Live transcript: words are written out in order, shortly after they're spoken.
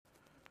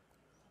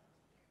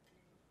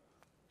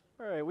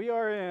All right, we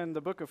are in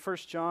the book of 1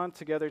 John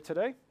together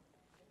today.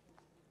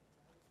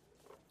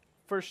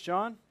 1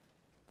 John,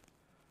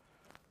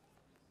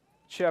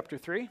 chapter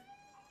 3.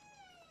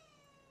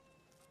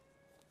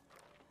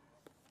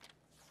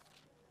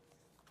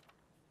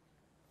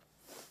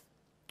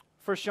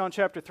 First John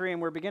chapter 3,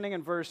 and we're beginning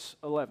in verse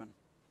 11.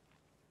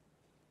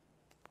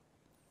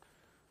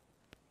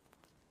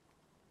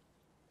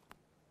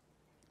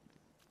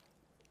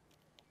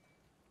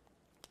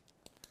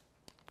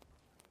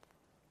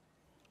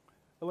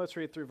 Well, let's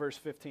read through verse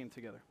 15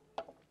 together.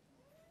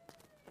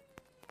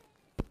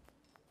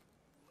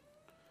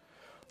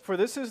 For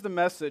this is the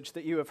message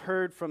that you have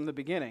heard from the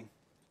beginning,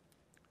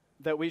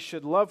 that we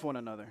should love one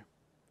another.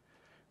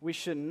 We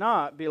should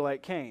not be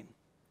like Cain,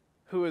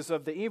 who is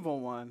of the evil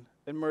one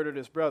and murdered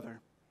his brother.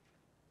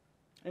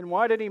 And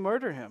why did he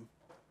murder him?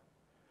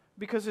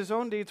 Because his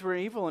own deeds were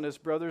evil and his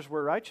brothers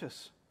were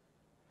righteous.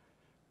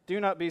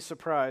 Do not be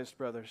surprised,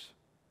 brothers,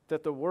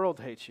 that the world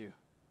hates you.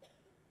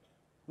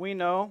 We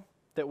know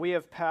that we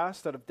have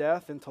passed out of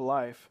death into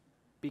life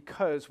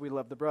because we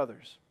love the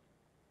brothers.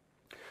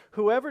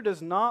 Whoever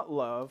does not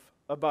love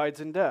abides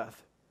in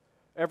death.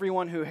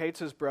 Everyone who hates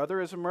his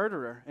brother is a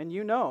murderer, and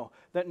you know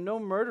that no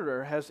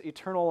murderer has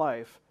eternal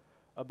life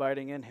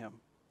abiding in him.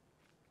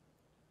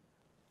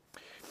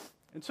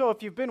 And so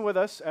if you've been with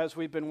us as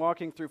we've been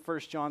walking through 1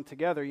 John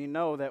together, you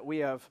know that we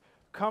have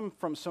come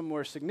from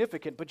somewhere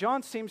significant, but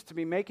John seems to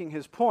be making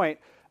his point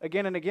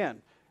again and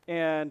again.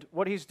 And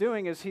what he's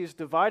doing is he's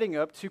dividing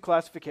up two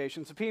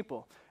classifications of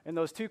people. And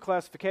those two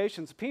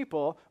classifications of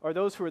people are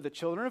those who are the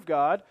children of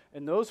God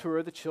and those who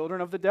are the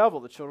children of the devil,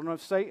 the children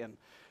of Satan.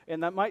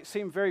 And that might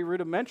seem very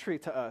rudimentary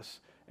to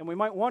us. And we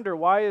might wonder,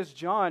 why is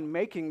John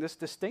making this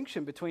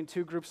distinction between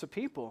two groups of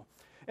people?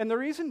 And the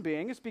reason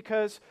being is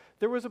because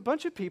there was a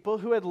bunch of people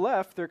who had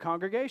left their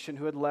congregation,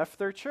 who had left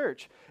their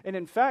church. And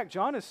in fact,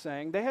 John is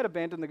saying they had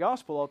abandoned the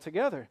gospel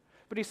altogether.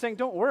 But he's saying,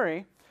 don't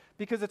worry,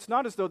 because it's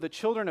not as though the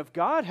children of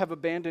God have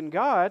abandoned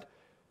God,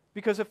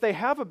 because if they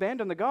have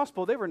abandoned the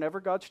gospel, they were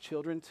never God's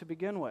children to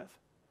begin with.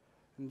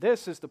 And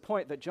this is the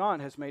point that John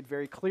has made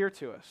very clear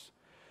to us.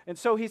 And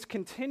so he's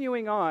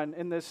continuing on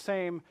in this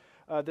same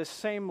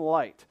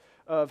light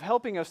of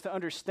helping us to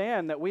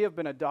understand that we have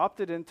been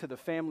adopted into the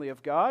family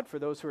of God for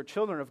those who are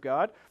children of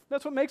God.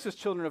 That's what makes us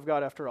children of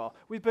God after all.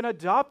 We've been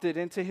adopted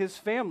into his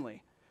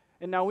family.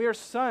 And now we are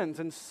sons,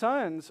 and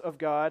sons of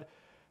God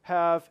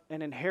have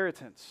an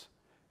inheritance.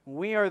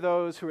 We are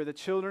those who are the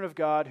children of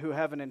God who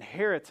have an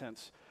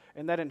inheritance,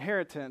 and that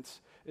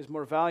inheritance is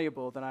more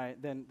valuable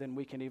than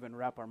we can even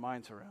wrap our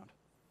minds around.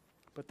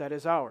 But that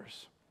is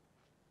ours.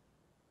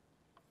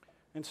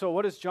 And so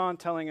what is John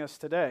telling us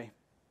today?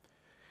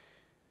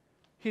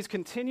 He's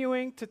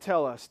continuing to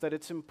tell us that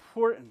it's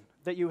important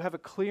that you have a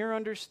clear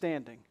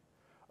understanding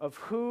of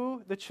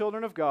who the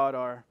children of God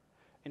are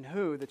and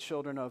who the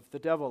children of the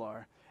devil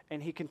are.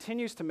 And he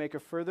continues to make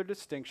a further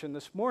distinction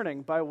this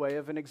morning by way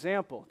of an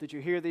example. Did you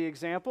hear the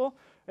example?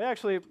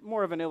 Actually,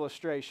 more of an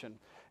illustration.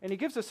 And he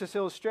gives us this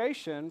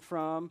illustration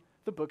from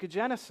the book of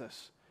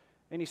Genesis.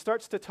 And he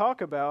starts to talk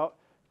about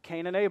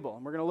Cain and Abel.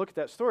 And we're going to look at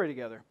that story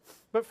together.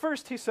 But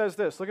first he says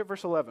this. Look at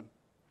verse 11.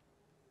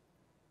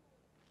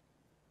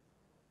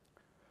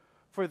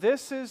 For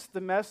this is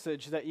the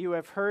message that you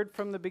have heard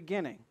from the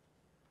beginning,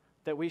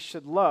 that we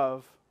should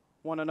love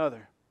one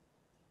another.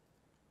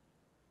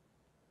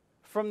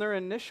 From their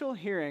initial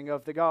hearing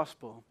of the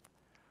gospel,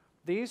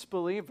 these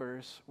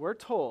believers were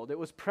told, it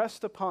was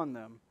pressed upon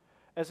them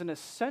as an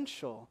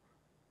essential,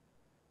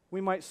 we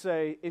might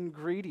say,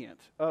 ingredient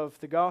of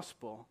the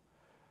gospel,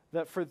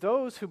 that for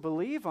those who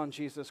believe on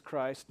Jesus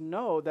Christ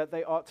know that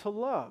they ought to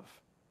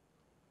love.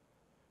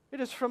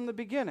 It is from the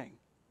beginning,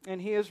 and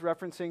he is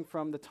referencing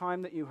from the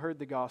time that you heard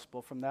the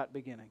gospel, from that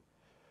beginning.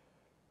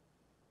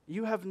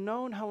 You have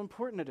known how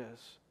important it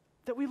is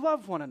that we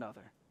love one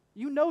another.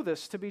 You know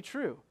this to be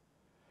true.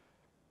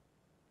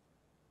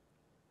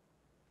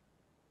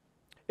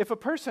 If a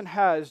person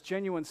has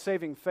genuine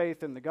saving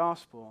faith in the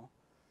gospel,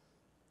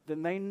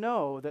 then they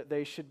know that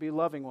they should be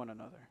loving one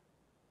another.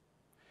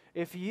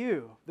 If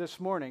you, this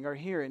morning, are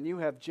here and you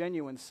have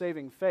genuine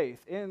saving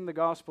faith in the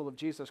gospel of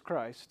Jesus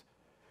Christ,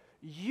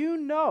 you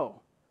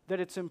know that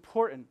it's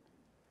important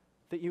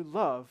that you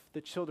love the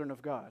children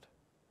of God.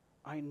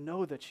 I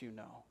know that you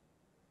know.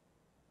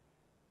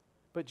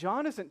 But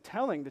John isn't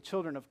telling the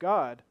children of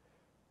God,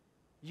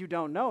 you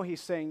don't know.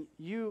 He's saying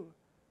you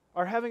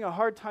are having a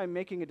hard time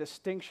making a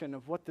distinction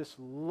of what this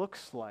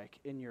looks like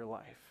in your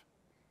life.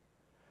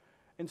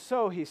 And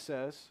so he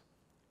says,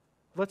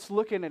 let's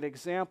look at an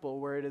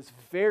example where it is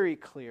very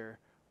clear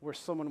where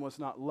someone was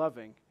not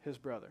loving his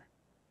brother.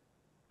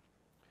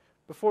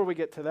 Before we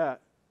get to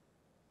that,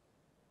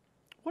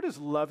 what does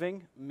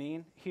loving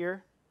mean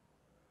here?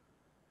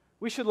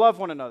 We should love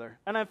one another.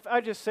 And if I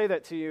just say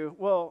that to you,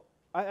 well,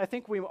 I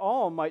think we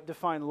all might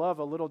define love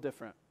a little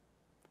different.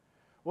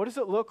 What does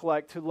it look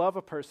like to love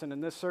a person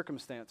in this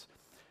circumstance?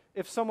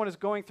 If someone is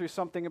going through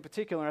something in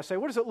particular, and I say,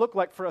 what does it look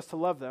like for us to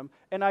love them?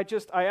 And I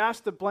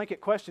ask the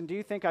blanket question, do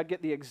you think I'd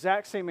get the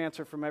exact same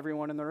answer from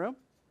everyone in the room?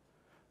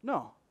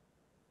 No.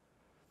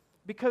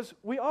 because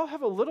we all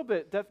have a little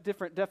bit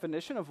different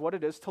definition of what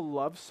it is to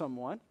love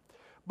someone.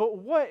 But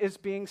what is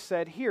being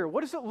said here?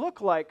 What does it look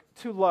like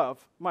to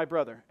love my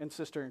brother and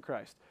sister in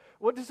Christ?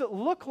 What does it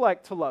look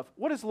like to love?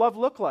 What does love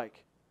look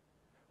like?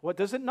 What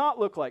does it not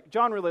look like?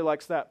 John really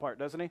likes that part,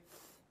 doesn't he?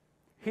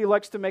 He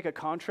likes to make a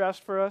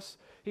contrast for us.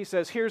 He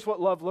says, here's what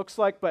love looks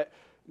like, but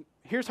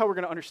here's how we're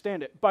going to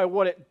understand it, by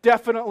what it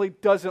definitely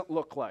doesn't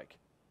look like.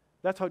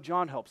 That's how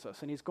John helps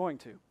us, and he's going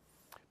to.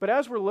 But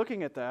as we're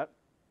looking at that,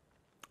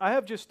 I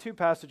have just two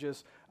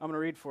passages I'm going to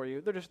read for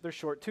you. They're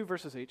short, 2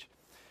 verses each.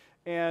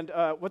 And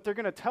what they're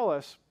going to tell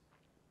us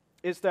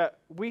is that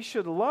we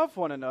should love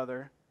one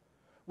another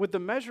with the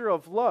measure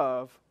of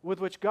love with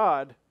which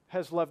God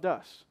has loved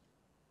us.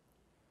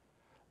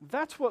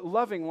 That's what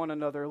loving one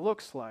another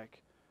looks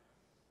like.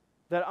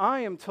 That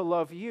I am to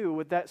love you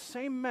with that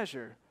same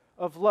measure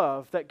of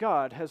love that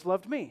God has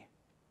loved me.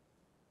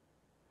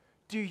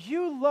 Do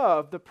you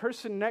love the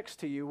person next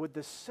to you with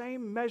the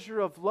same measure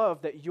of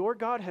love that your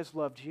God has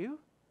loved you?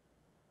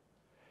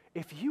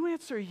 If you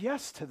answer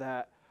yes to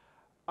that,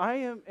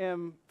 I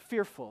am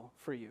fearful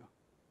for you.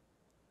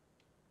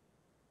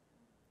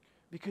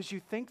 Because you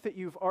think that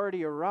you've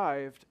already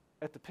arrived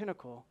at the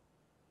pinnacle,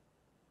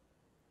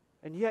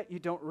 and yet you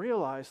don't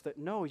realize that,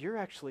 no, you're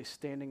actually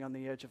standing on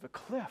the edge of a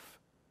cliff.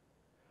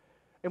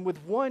 And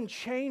with one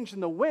change in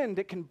the wind,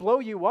 it can blow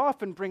you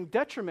off and bring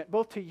detriment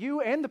both to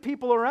you and the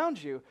people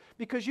around you,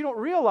 because you don't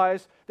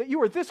realize that you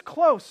are this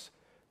close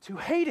to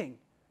hating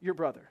your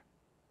brother.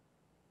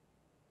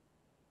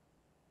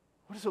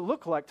 What does it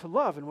look like to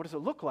love, and what does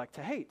it look like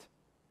to hate?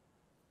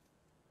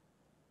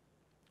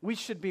 We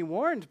should be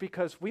warned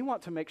because we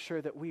want to make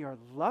sure that we are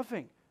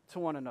loving to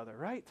one another,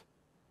 right?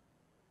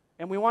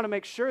 And we want to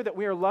make sure that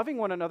we are loving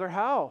one another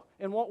how?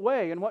 In what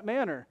way? In what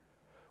manner?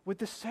 With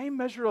the same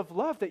measure of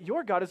love that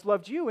your God has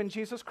loved you in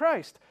Jesus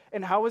Christ.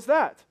 And how is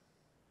that?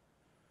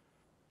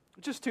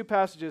 Just two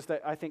passages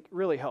that I think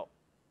really help.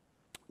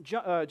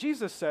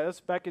 Jesus says,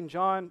 back in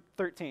John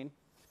 13,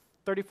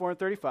 34 and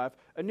 35,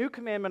 a new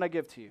commandment I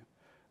give to you,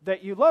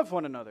 that you love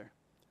one another.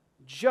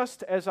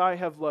 Just as I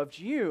have loved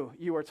you,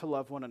 you are to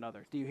love one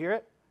another. Do you hear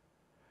it?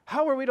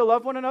 How are we to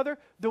love one another?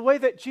 The way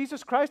that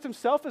Jesus Christ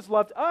himself has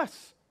loved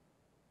us.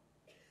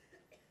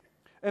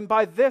 And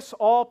by this,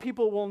 all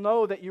people will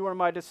know that you are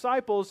my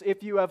disciples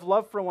if you have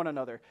love for one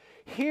another.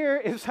 Here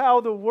is how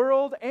the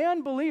world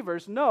and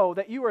believers know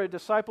that you are a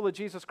disciple of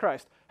Jesus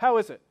Christ. How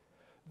is it?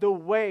 The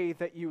way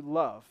that you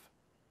love.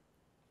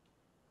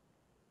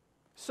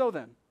 So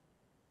then,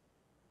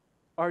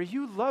 are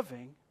you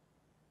loving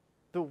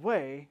the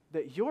way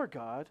that your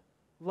God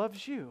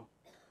loves you?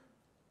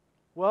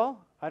 Well,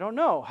 I don't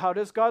know. How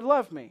does God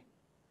love me?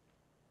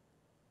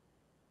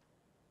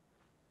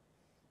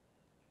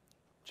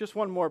 Just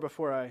one more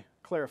before I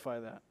clarify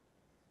that.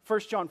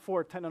 1 John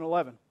 4, 10 and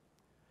 11.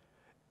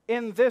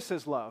 In this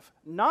is love,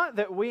 not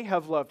that we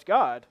have loved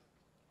God,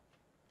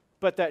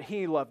 but that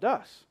he loved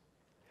us.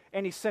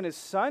 And he sent his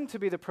Son to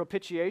be the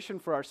propitiation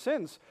for our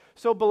sins.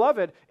 So,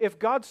 beloved, if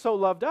God so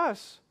loved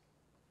us,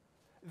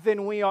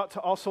 then we ought to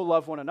also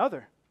love one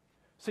another.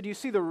 So do you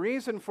see the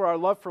reason for our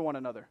love for one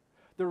another?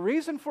 The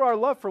reason for our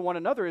love for one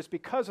another is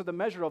because of the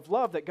measure of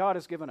love that God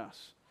has given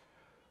us.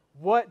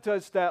 What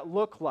does that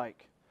look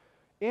like?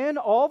 In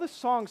all the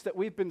songs that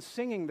we've been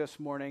singing this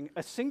morning,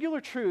 a singular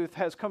truth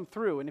has come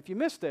through. And if you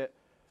missed it,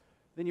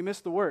 then you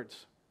missed the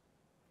words.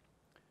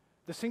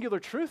 The singular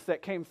truth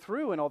that came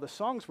through in all the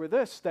songs were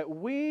this, that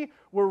we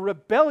were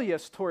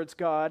rebellious towards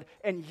God,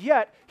 and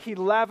yet he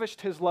lavished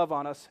his love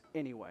on us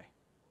anyway.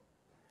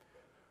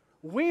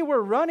 We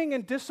were running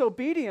in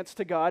disobedience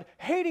to God,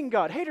 hating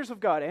God, haters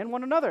of God and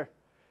one another.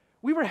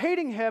 We were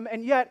hating him,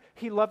 and yet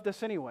he loved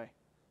us anyway.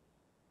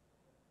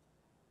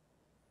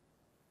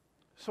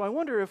 So I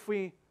wonder if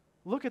we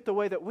look at the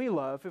way that we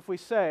love, if we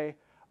say,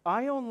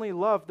 I only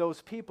love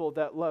those people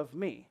that love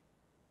me.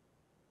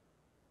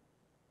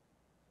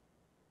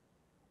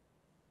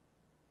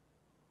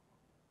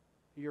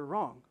 You're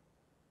wrong.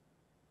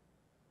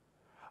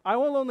 I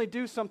will only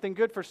do something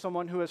good for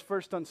someone who has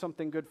first done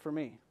something good for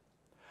me.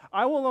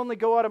 I will only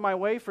go out of my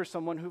way for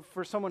someone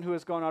who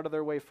has gone out of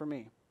their way for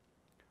me.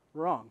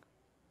 Wrong.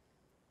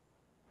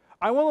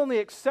 I will only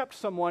accept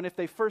someone if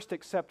they first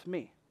accept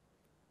me.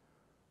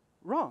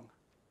 Wrong.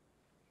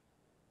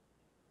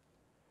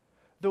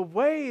 The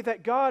way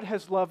that God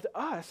has loved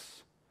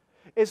us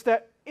is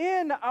that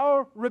in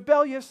our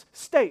rebellious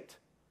state,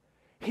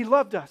 he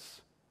loved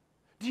us.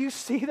 Do you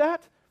see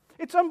that?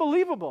 It's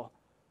unbelievable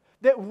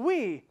that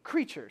we,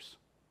 creatures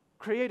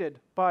created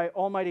by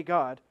Almighty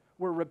God,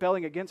 were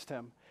rebelling against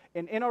him.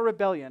 And in our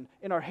rebellion,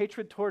 in our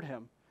hatred toward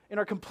him, in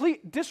our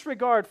complete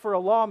disregard for a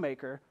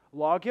lawmaker,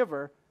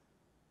 lawgiver,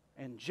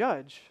 and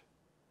judge,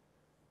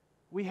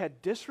 we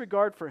had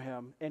disregard for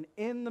him, and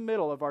in the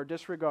middle of our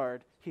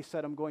disregard, he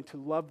said, I'm going to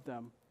love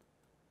them.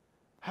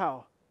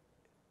 How?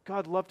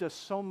 God loved us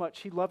so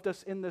much. He loved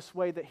us in this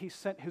way that he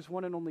sent his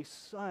one and only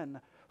Son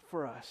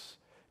for us.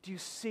 Do you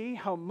see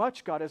how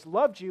much God has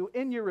loved you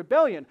in your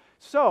rebellion?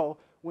 So,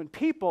 when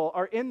people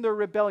are in their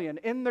rebellion,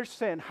 in their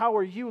sin, how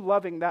are you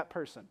loving that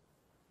person?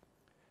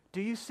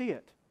 Do you see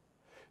it?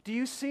 Do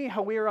you see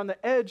how we are on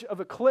the edge of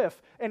a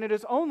cliff, and it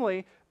is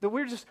only that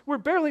we're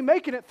barely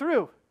making it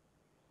through?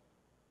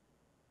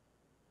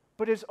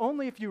 But it's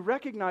only if you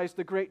recognize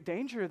the great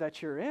danger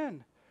that you're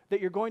in,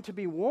 that you're going to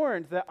be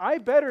warned that I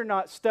better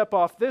not step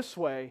off this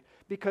way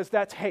because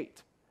that's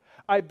hate.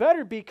 I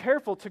better be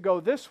careful to go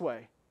this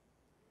way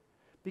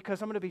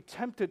because I'm going to be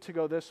tempted to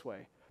go this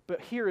way.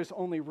 But here is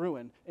only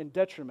ruin and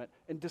detriment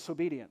and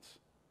disobedience.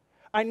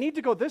 I need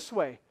to go this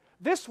way.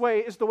 This way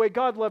is the way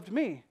God loved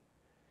me.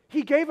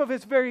 He gave of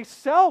his very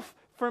self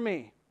for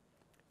me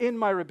in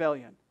my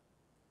rebellion.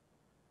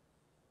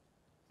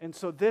 And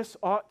so this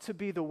ought to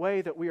be the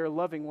way that we are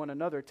loving one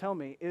another. Tell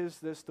me, is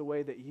this the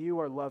way that you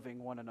are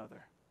loving one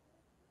another?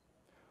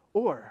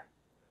 Or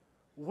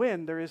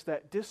when there is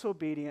that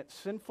disobedient,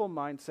 sinful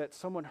mindset,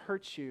 someone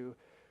hurts you,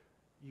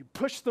 you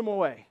push them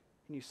away.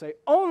 And you say,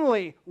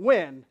 only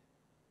when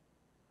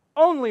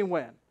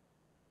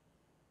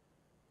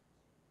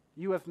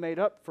you have made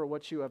up for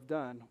what you have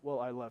done, will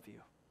I love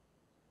you.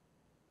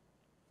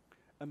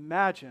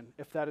 Imagine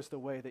if that is the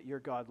way that your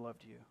God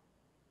loved you.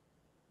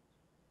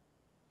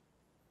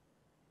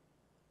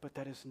 But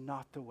that is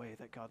not the way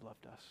that God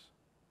loved us.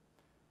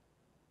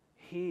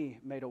 He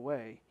made a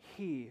way.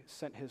 He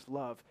sent his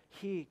love.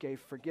 He gave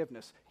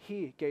forgiveness.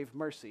 He gave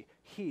mercy.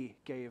 He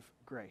gave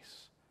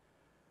grace.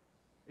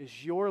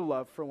 Is your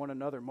love for one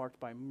another marked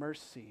by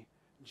mercy,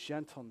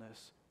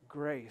 gentleness,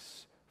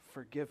 grace,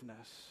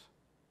 forgiveness?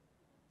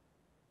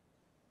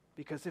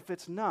 Because if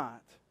it's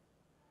not,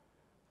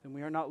 then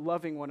we are not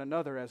loving one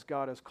another as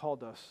God has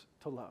called us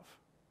to love.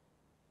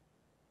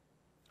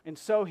 And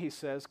so he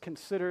says,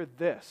 consider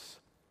this.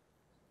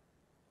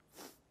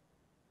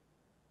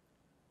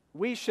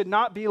 We should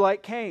not be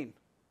like Cain,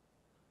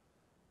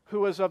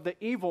 who was of the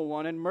evil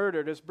one and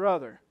murdered his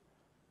brother.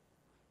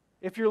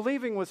 If you're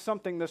leaving with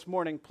something this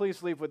morning,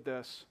 please leave with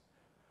this.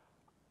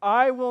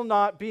 I will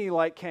not be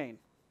like Cain.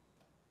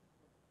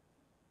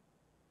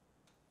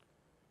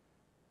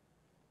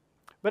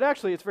 But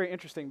actually, it's very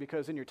interesting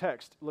because in your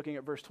text, looking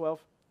at verse 12,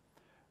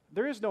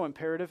 there is no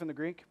imperative in the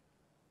Greek.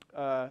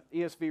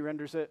 ESV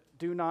renders it,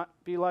 do not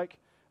be like.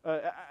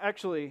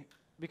 Actually,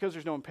 because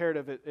there's no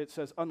imperative, it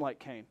says, unlike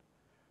Cain,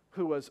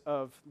 who was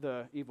of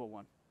the evil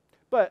one.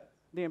 But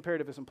the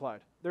imperative is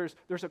implied.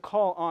 There's a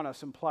call on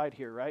us implied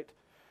here, right?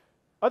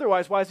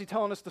 Otherwise, why is he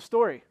telling us the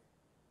story?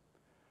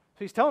 So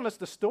he's telling us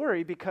the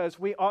story because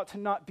we ought to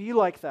not be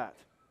like that.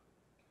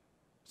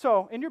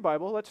 So, in your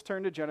Bible, let's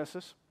turn to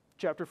Genesis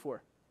chapter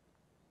 4.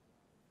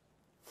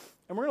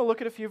 And we're going to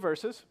look at a few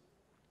verses.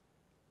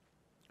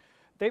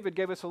 David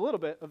gave us a little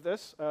bit of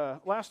this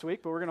last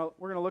week, but we're going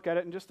to look at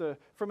it in just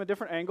from a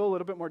different angle, a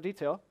little bit more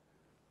detail.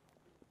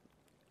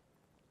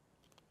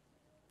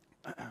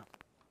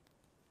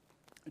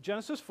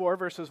 Genesis 4,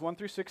 verses 1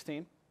 through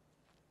 16.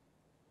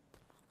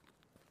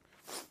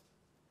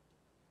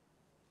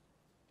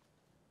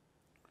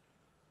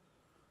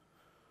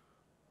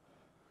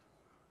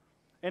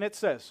 And it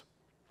says,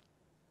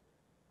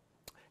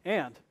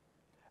 and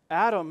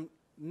Adam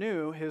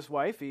knew his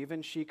wife Eve,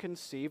 and she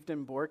conceived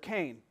and bore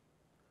Cain,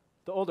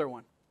 the older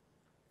one,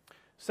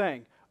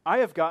 saying, I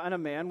have gotten a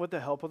man with the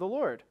help of the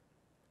Lord.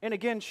 And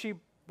again she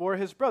bore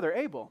his brother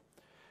Abel.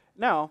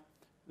 Now,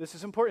 this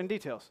is important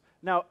details.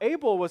 Now,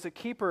 Abel was a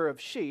keeper of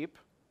sheep,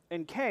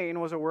 and Cain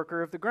was a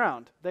worker of the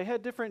ground. They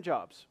had different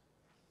jobs.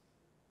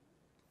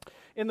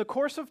 In the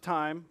course of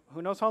time,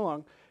 who knows how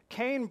long,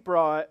 Cain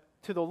brought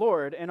to the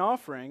Lord an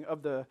offering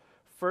of the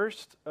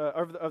first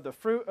of the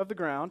fruit of the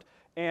ground,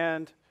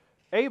 and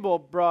Abel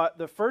brought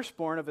the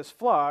firstborn of his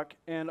flock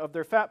and of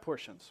their fat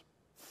portions.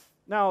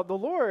 Now the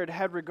Lord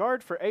had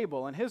regard for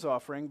Abel and his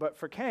offering, but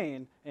for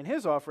Cain and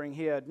his offering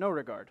he had no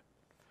regard.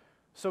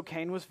 So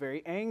Cain was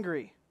very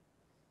angry,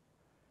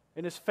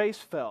 and his face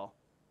fell.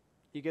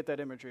 You get that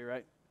imagery,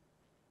 right?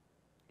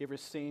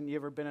 You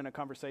ever been in a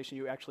conversation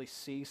you actually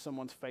see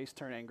someone's face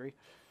turn angry?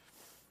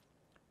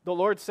 The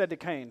Lord said to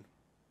Cain,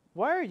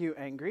 why are you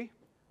angry?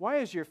 Why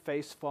is your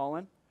face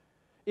fallen?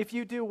 If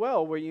you do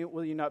well, will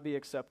you not be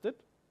accepted?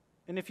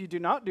 And if you do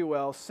not do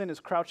well, sin is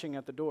crouching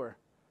at the door.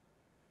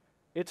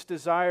 Its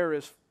desire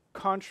is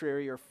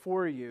contrary or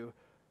for you,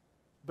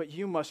 but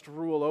you must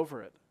rule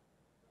over it.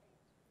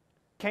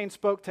 Cain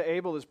spoke to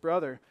Abel, his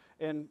brother,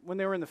 and when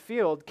they were in the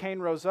field, Cain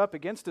rose up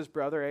against his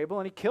brother Abel,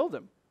 and he killed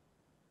him.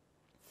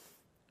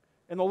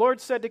 And the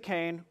Lord said to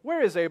Cain,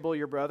 where is Abel,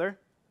 your brother?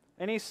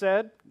 And he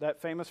said,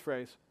 that famous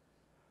phrase,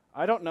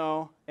 I don't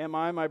know, am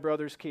I my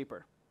brother's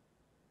keeper?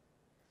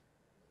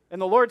 And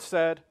the Lord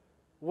said,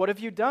 what have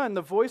you done?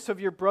 The voice of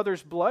your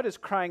brother's blood is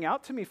crying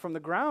out to me from the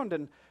ground,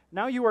 and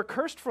now you are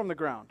cursed from the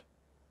ground,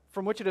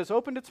 from which it has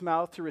opened its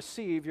mouth to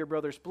receive your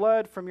brother's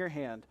blood from your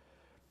hand.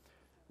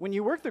 When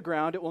you work the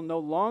ground, it will no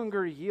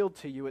longer yield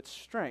to you its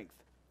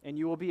strength, and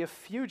you will be a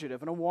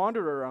fugitive and a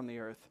wanderer on the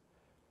earth.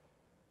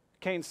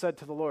 Cain said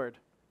to the Lord,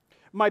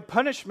 my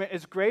punishment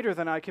is greater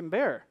than I can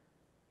bear.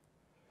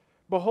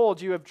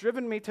 Behold, you have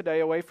driven me today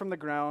away from the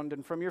ground,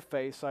 and from your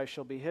face I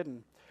shall be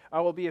hidden.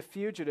 I will be a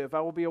fugitive,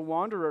 I will be a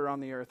wanderer on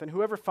the earth, and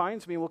whoever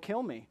finds me will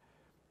kill me.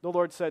 The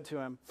Lord said to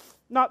him,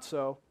 not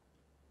so,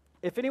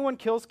 If anyone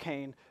kills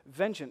Cain,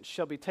 vengeance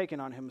shall be taken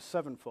on him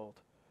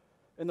sevenfold.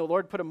 And the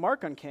Lord put a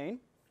mark on Cain,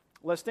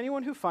 lest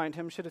anyone who find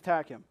him should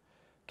attack him.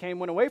 Cain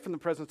went away from the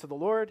presence of the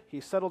Lord. He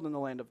settled in the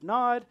land of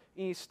Nod,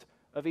 east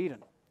of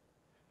Eden.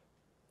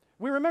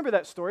 We remember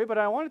that story, but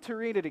I wanted to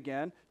read it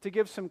again to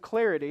give some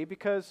clarity,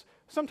 because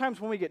sometimes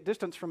when we get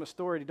distance from a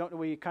story, don't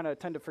we kind of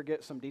tend to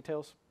forget some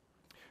details?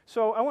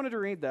 So I wanted to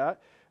read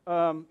that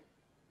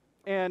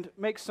and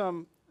make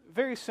some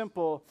very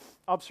simple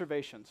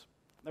observations.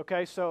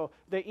 Okay, so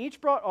they each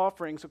brought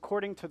offerings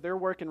according to their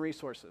work and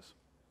resources,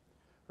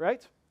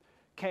 right?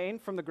 Cain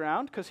from the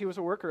ground, because he was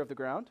a worker of the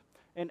ground,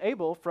 and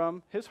Abel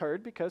from his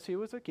herd, because he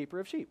was a keeper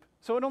of sheep.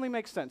 So it only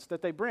makes sense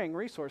that they bring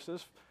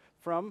resources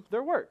from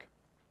their work.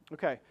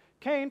 Okay,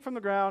 Cain from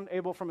the ground,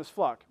 Abel from his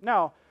flock.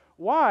 Now,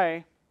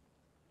 why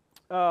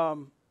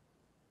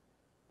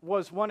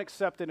was one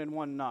accepted and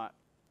one not?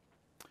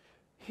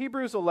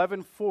 Hebrews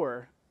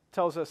 11:4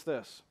 tells us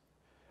this.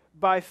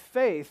 By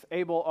faith,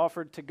 Abel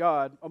offered to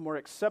God a more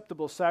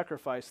acceptable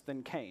sacrifice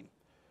than Cain,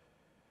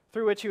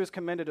 through which he was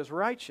commended as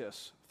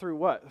righteous. Through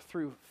what?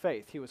 Through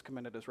faith he was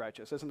commended as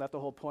righteous. Isn't that the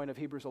whole point of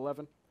Hebrews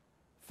 11?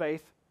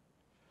 Faith.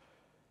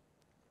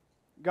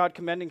 God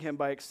commending him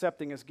by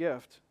accepting his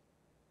gift.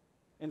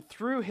 And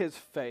through his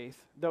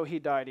faith, though he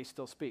died, he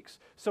still speaks.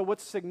 So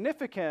what's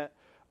significant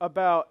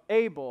about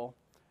Abel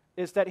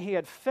is that he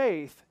had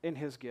faith in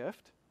his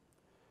gift,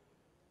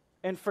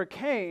 and for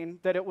Cain,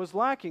 that it was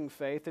lacking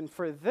faith, and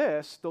for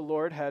this, the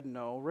Lord had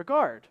no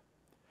regard.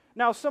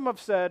 Now, some have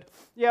said,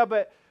 yeah,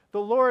 but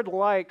the Lord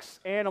likes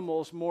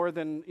animals more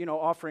than,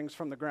 offerings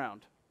from the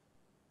ground.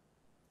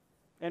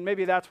 And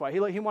maybe that's why.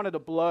 He wanted a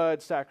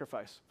blood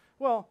sacrifice.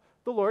 Well,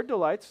 the Lord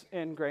delights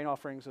in grain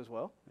offerings as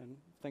well, and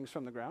things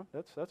from the ground.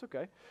 That's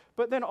okay.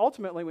 But then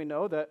ultimately we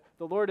know that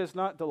the Lord is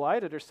not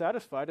delighted or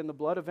satisfied in the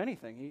blood of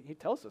anything. He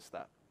tells us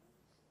that.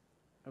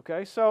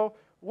 Okay, so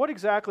what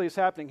exactly is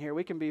happening here?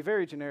 We can be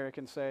very generic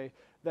and say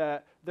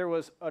that there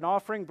was an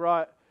offering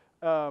brought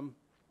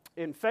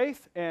in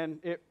faith, and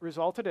it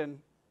resulted in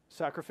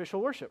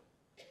sacrificial worship.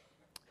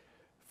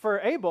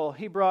 For Abel,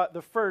 he brought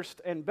the first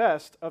and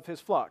best of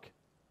his flock.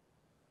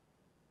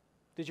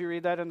 Did you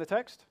read that in the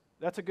text?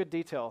 That's a good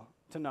detail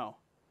to know.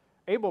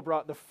 Abel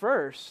brought the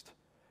first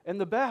and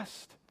the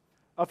best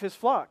of his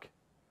flock.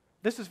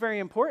 This is very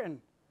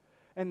important.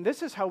 And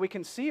this is how we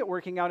can see it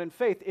working out in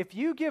faith. If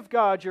you give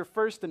God your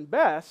first and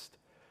best,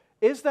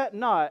 is that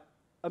not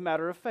a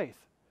matter of faith?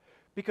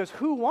 Because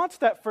who wants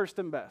that first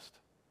and best?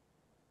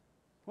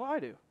 Well, I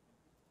do.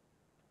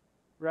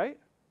 Right?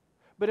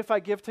 But if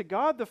I give to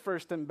God the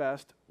first and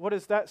best, what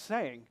is that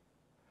saying?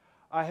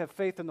 I have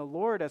faith in the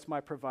Lord as my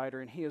provider,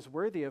 and he is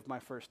worthy of my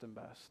first and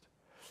best.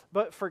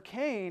 But for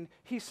Cain,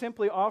 he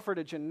simply offered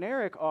a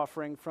generic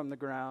offering from the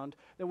ground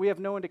that we have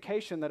no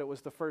indication that it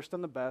was the first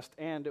and the best,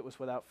 and it was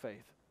without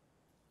faith.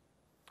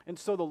 And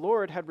so the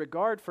Lord had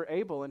regard for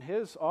Abel and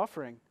his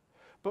offering,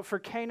 but for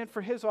Cain and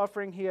for his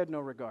offering, he had no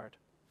regard.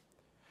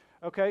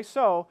 Okay,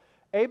 so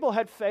Abel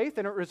had faith,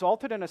 and it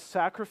resulted in a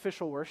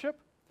sacrificial worship,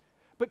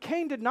 but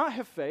Cain did not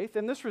have faith,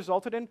 and this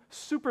resulted in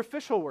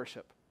superficial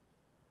worship.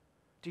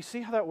 Do you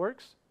see how that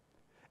works?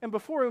 And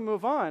before we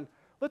move on,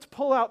 let's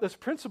pull out this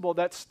principle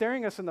that's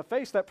staring us in the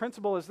face. That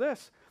principle is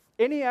this: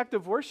 any act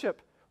of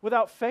worship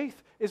without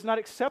faith is not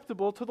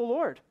acceptable to the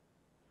Lord.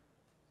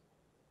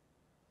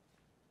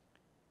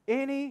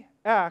 Any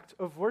act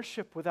of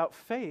worship without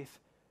faith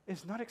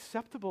is not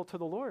acceptable to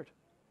the Lord.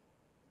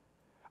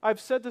 I've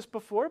said this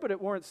before, but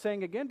it warrants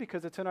saying again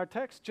because it's in our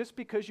text. Just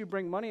because you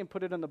bring money and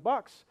put it in the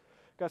box,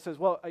 God says,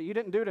 well, you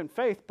didn't do it in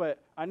faith, but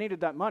I needed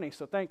that money,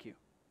 so thank you.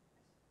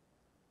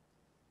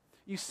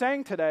 You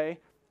sang today,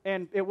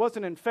 and it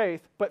wasn't in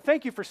faith, but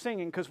thank you for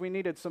singing because we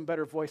needed some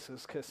better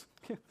voices because,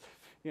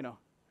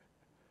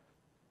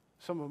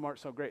 some of them aren't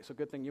so great, so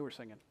good thing you were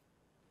singing.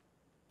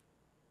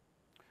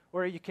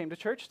 Or you came to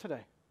church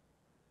today.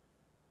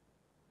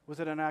 Was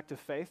it an act of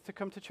faith to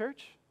come to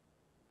church?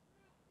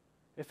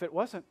 If it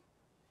wasn't,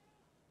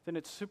 then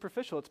it's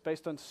superficial. It's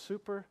based on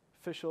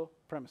superficial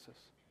premises.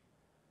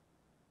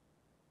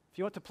 If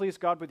you want to please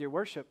God with your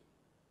worship,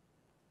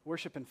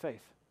 worship in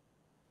faith.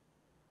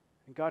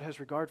 And God has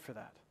regard for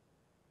that.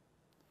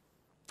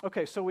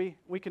 Okay, so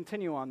we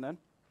continue on then.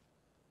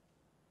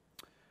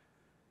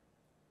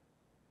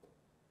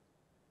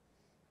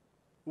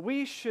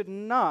 We should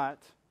not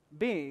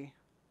be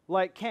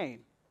like Cain.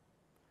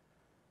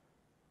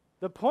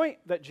 The point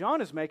that John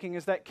is making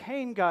is that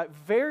Cain got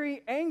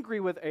very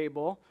angry with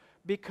Abel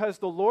because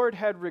the Lord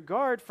had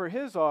regard for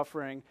his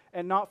offering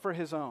and not for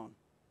his own.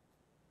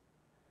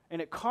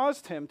 And it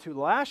caused him to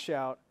lash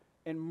out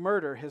and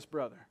murder his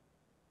brother.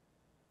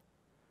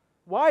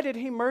 Why did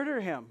he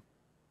murder him?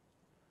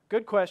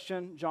 Good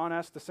question. John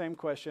asked the same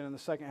question in the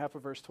second half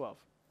of verse 12.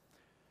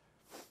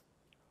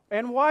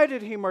 And why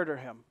did he murder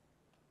him?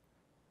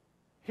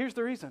 Here's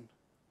the reason.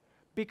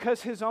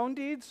 Because his own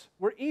deeds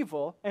were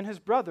evil and his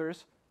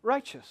brother's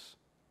righteous.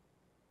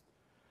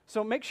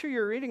 So make sure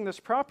you're reading this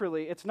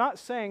properly. It's not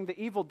saying the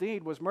evil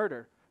deed was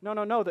murder.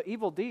 No. The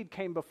evil deed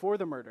came before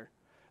the murder.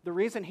 The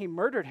reason he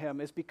murdered him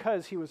is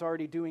because he was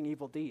already doing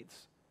evil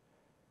deeds.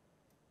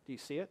 Do you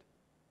see it?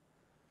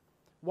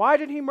 Why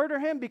did he murder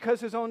him? Because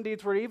his own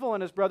deeds were evil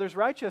and his brother's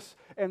righteous.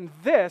 And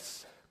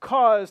this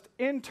caused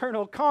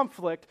internal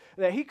conflict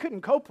that he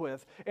couldn't cope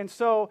with. And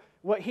so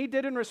what he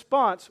did in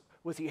response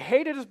was he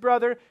hated his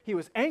brother, he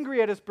was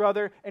angry at his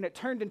brother, and it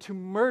turned into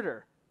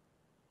murder.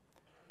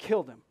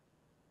 Killed him.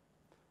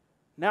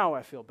 Now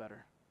I feel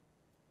better.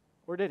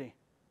 Or did he?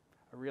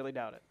 I really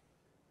doubt it.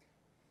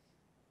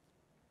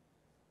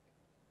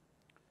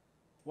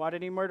 Why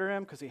did he murder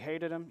him? Because he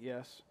hated him?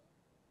 Yes.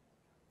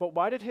 But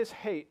why did his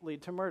hate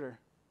lead to murder?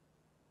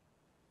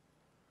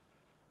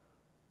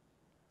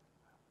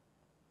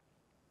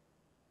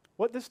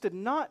 What this did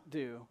not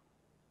do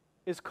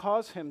is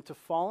cause him to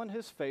fall on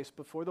his face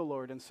before the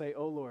Lord and say,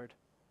 "Oh Lord,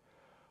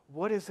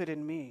 what is it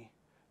in me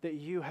that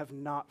you have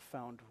not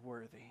found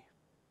worthy?"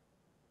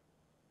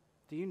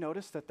 Do you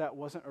notice that that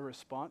wasn't a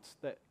response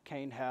that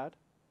Cain had?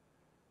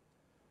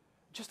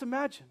 Just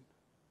imagine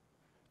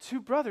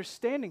two brothers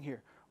standing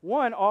here.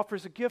 One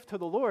offers a gift to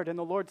the Lord, and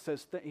the Lord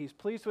says that he's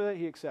pleased with it,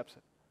 he accepts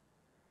it.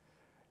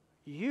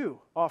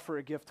 You offer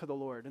a gift to the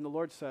Lord, and the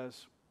Lord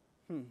says,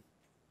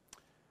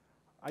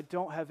 I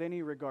don't have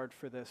any regard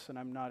for this, and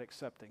I'm not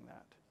accepting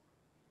that.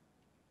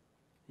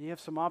 You have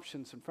some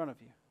options in front of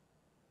you.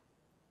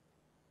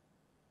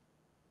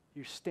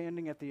 You're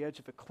standing at the edge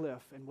of a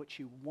cliff, and what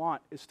you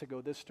want is to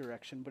go this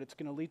direction, but it's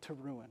going to lead to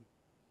ruin.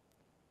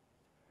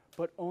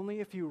 But only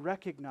if you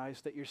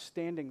recognize that you're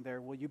standing there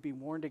will you be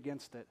warned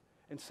against it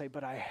and say,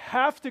 but I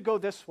have to go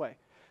this way.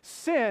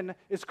 Sin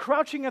is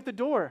crouching at the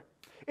door.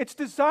 Its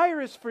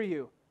desire is for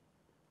you.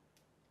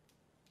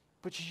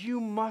 But you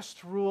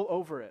must rule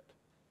over it.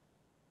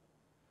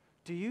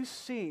 Do you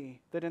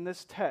see that in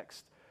this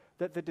text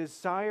that the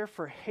desire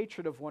for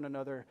hatred of one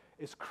another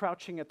is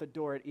crouching at the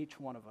door at each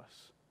one of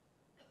us?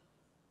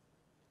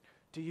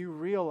 Do you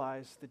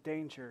realize the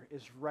danger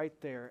is right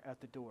there at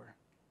the door?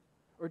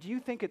 Or do you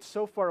think it's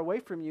so far away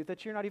from you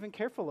that you're not even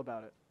careful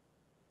about it?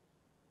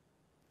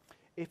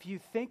 If you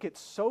think it's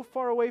so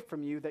far away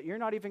from you that you're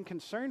not even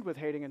concerned with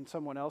hating in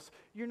someone else,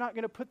 you're not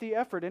going to put the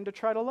effort in to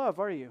try to love,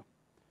 are you?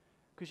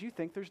 Because you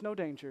think there's no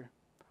danger.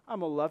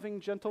 I'm a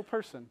loving, gentle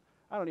person.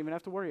 I don't even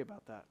have to worry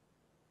about that.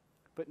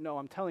 But no,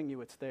 I'm telling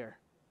you it's there.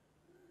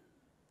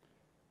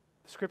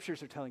 The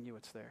scriptures are telling you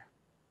it's there.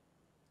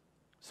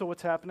 So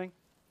what's happening?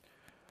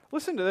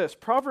 Listen to this,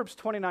 Proverbs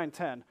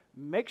 29:10.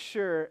 Make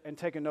sure and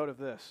take a note of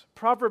this.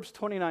 Proverbs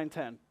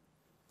 29:10.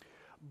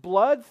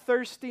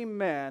 Bloodthirsty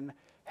men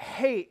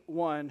hate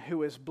one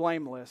who is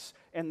blameless,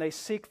 and they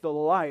seek the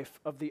life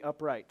of the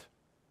upright.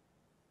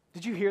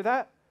 Did you hear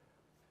that?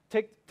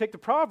 Take the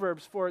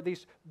Proverbs for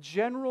these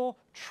general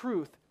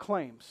truth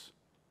claims.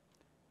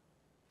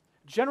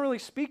 Generally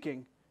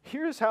speaking,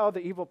 here's how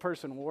the evil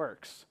person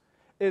works,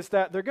 is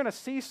that they're going to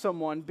see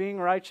someone being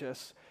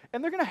righteous,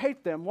 and they're going to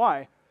hate them.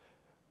 Why?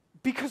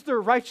 Because they're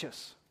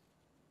righteous.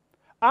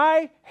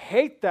 I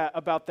hate that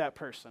about that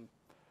person.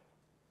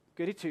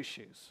 Goody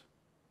two-shoes,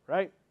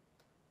 right?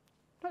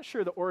 I'm not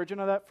sure the origin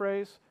of that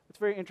phrase. It's a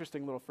very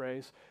interesting little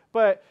phrase.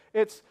 But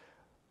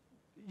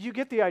you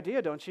get the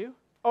idea, don't you?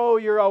 Oh,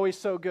 you're always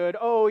so good.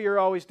 Oh, you're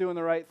always doing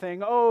the right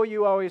thing. Oh,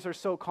 you always are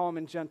so calm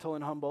and gentle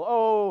and humble.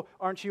 Oh,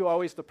 aren't you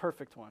always the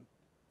perfect one?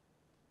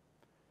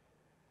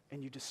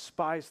 And you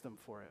despise them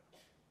for it.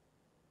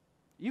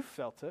 You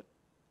felt it.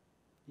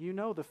 You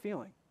know the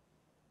feeling.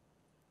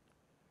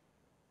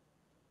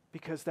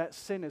 Because that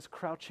sin is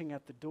crouching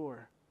at the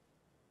door.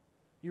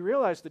 You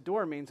realize the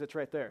door means it's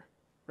right there,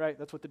 right?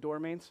 That's what the door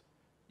means.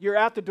 You're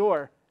at the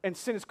door, and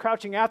sin is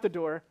crouching at the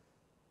door.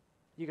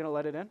 You going to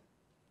let it in?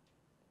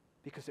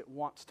 Because it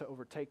wants to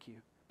overtake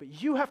you.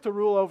 But you have to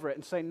rule over it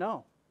and say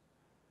no.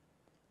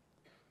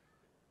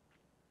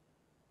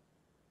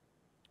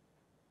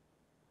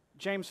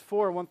 James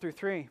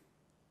 4:1-3.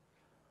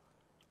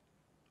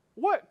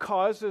 What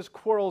causes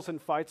quarrels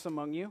and fights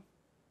among you?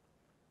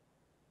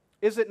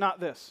 Is it not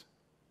this,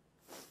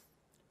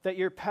 that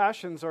your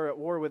passions are at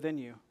war within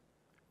you?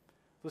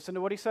 Listen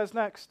to what he says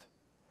next.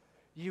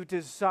 You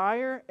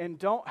desire and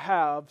don't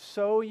have,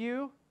 so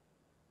you...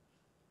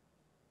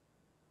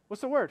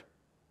 What's the word?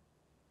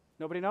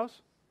 Nobody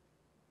knows?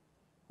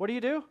 What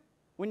do?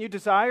 When you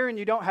desire and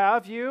you don't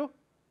have, you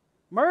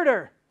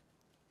murder.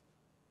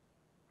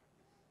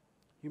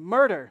 You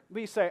murder.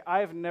 We say, I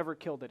have never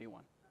killed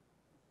anyone.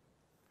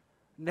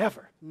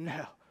 Never.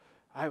 No.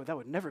 That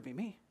would never be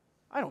me.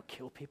 I don't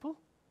kill people.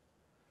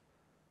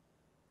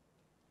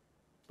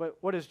 But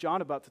what is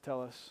John about to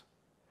tell us?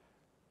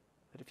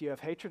 That if you have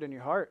hatred in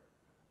your heart,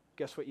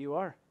 guess what you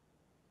are?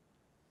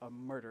 A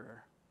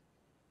murderer.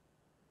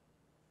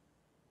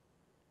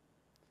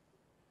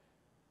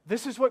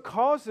 This is what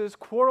causes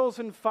quarrels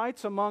and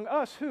fights among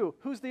us. Who?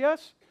 Who's the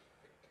us?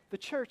 The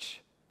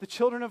church, the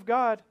children of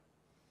God.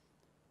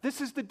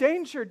 This is the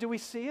danger. Do we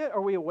see it?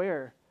 Are we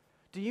aware?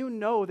 Do you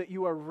know that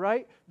you are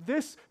right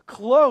this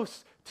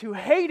close to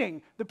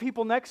hating the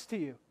people next to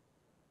you?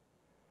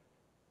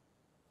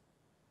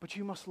 But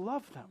you must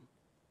love them.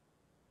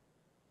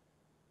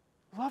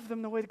 Love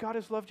them the way that God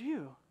has loved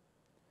you.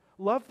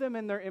 Love them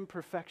in their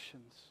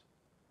imperfections.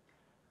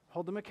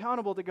 Hold them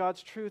accountable to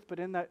God's truth, but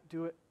in that,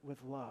 do it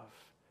with love.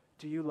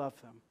 Do you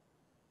love them?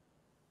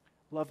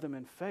 Love them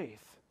in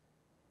faith,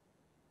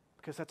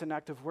 because that's an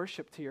act of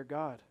worship to your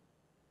God.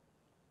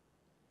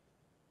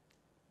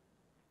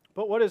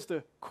 But what is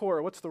the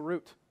core? What's the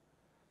root?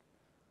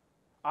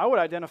 I would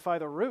identify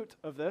the root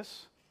of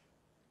this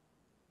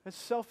as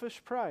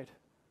selfish pride.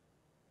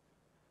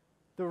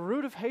 The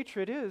root of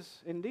hatred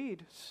is,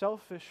 indeed,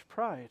 selfish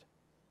pride.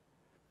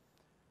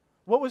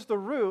 What was the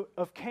root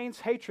of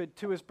Cain's hatred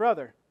to his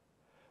brother?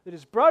 That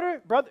his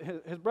brother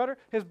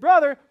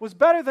was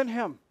better than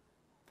him.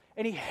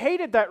 And he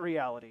hated that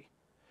reality.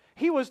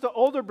 He was the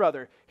older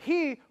brother.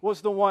 He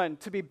was the one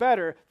to be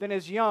better than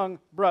his young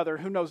brother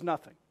who knows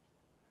nothing.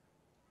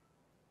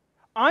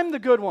 I'm the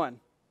good one.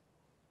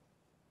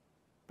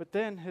 But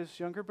then his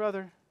younger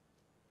brother,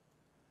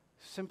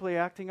 simply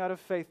acting out of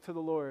faith to the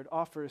Lord,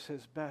 offers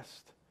his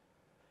best.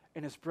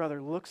 And his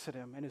brother looks at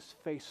him and his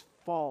face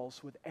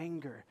falls with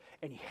anger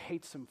and he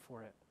hates him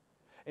for it.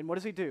 And what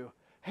does he do?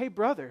 Hey,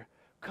 brother,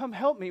 come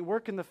help me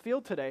work in the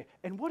field today.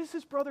 And what does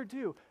his brother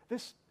do?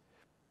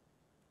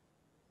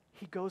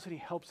 He goes and he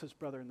helps his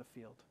brother in the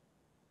field.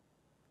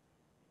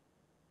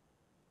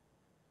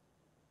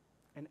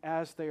 And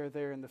as they are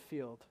there in the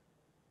field,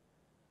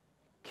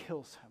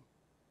 kills him.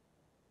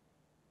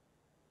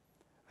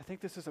 I think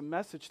this is a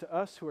message to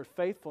us who are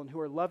faithful and who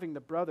are loving the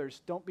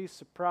brothers. Don't be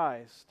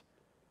surprised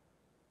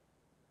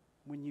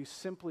when you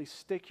simply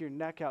stick your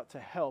neck out to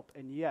help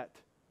and yet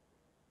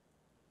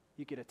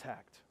you get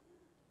attacked.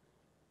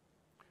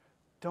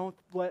 Don't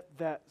let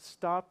that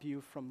stop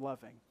you from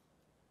loving.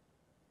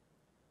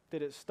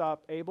 Did it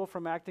stop Abel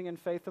from acting in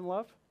faith and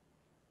love?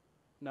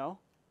 No.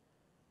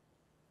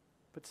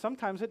 But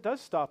sometimes it does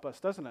stop us,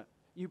 doesn't it?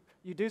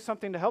 You do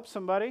something to help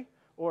somebody,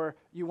 or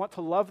you want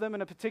to love them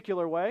in a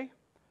particular way,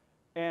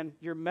 and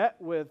you're met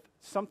with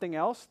something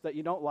else that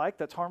you don't like,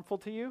 that's harmful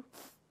to you.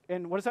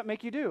 And what does that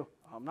make you do?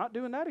 I'm not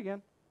doing that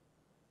again.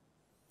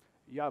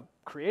 You have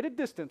created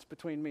distance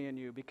between me and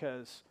you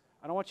because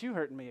I don't want you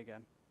hurting me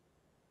again.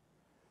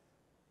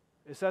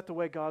 Is that the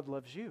way God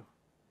loves you?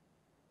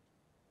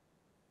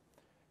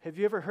 Have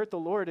you ever hurt the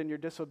Lord in your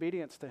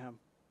disobedience to him?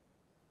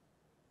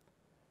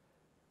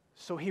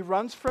 So he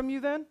runs from you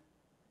then?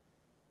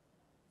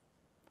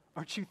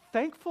 Aren't you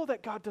thankful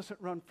that God doesn't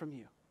run from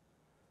you?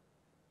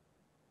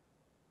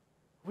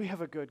 We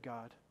have a good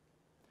God.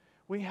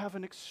 We have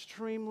an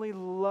extremely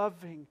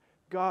loving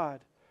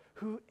God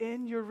who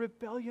in your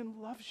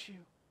rebellion loves you.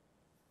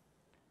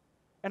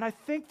 And I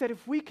think that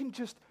if we can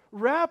just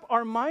wrap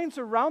our minds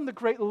around the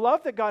great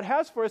love that God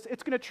has for us,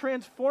 it's going to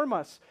transform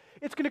us.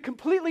 It's going to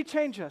completely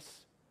change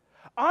us.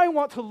 I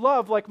want to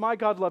love like my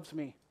God loves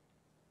me.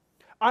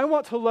 I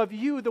want to love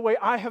you the way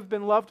I have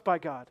been loved by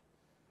God.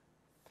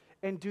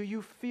 And do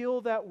you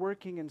feel that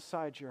working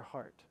inside your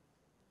heart?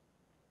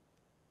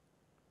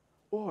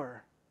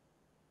 Or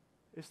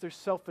is there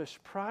selfish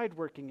pride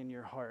working in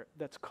your heart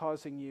that's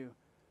causing you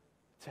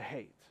to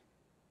hate?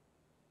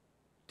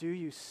 Do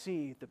you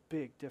see the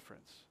big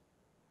difference?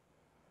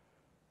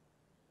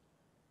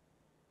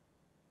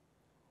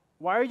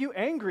 Why are you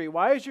angry?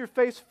 Why is your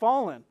face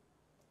fallen?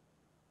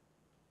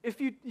 If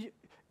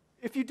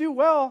you do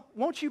well,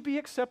 won't you be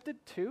accepted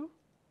too?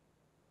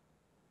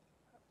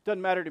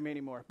 Doesn't matter to me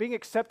anymore. Being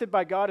accepted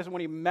by God isn't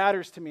what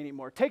matters to me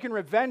anymore. Taking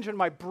revenge on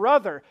my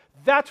brother,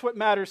 that's what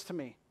matters to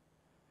me.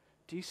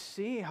 Do you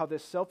see how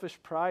this selfish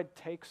pride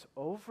takes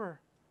over?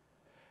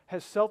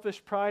 Has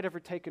selfish pride ever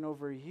taken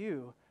over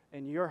you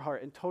and your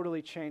heart and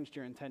totally changed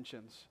your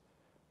intentions?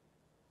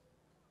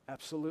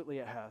 Absolutely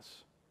it has.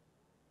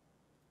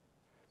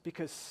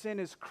 Because sin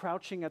is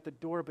crouching at the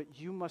door, but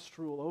you must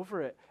rule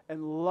over it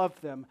and love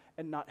them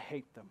and not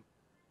hate them.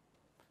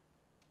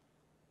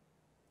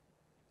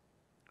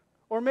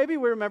 Or maybe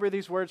we remember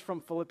these words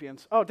from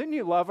Philippians. Oh, didn't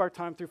you love our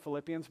time through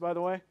Philippians, by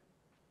the way?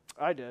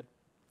 I did.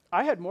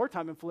 I had more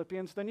time in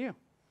Philippians than you.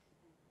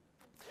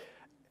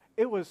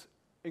 It was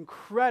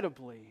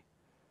incredibly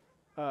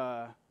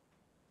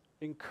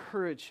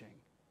encouraging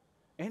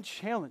and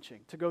challenging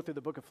to go through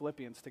the book of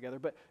Philippians together.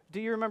 But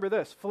do you remember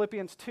this?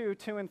 Philippians 2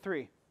 and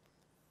 3.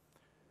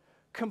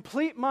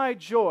 Complete my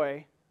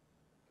joy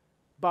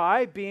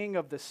by being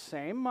of the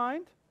same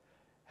mind,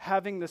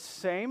 having the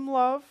same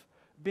love,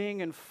 being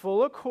in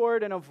full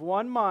accord and of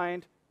one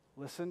mind.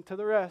 Listen to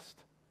the rest.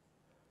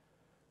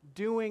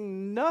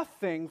 Doing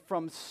nothing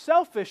from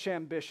selfish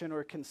ambition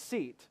or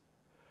conceit,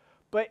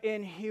 but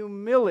in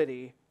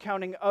humility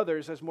counting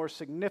others as more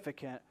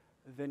significant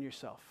than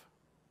yourself.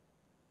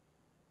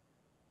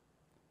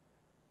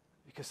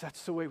 Because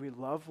that's the way we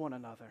love one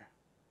another.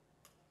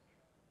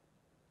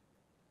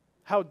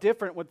 How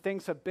different would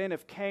things have been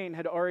if Cain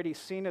had already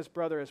seen his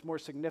brother as more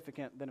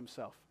significant than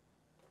himself?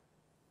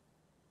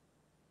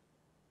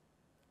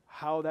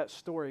 How that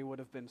story would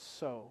have been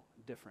so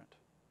different.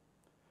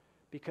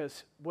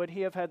 Because would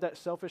he have had that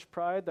selfish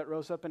pride that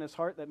rose up in his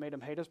heart that made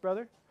him hate his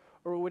brother?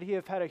 Or would he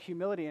have had a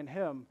humility in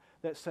him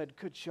that said,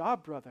 good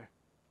job, brother.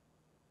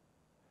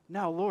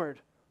 Now,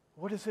 Lord,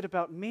 what is it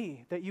about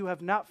me that you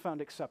have not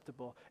found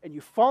acceptable? And you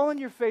fall on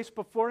your face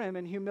before him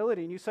in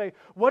humility and you say,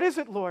 what is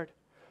it, Lord?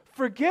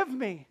 Forgive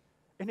me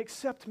and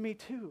accept me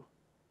too.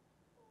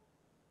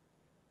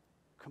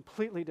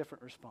 Completely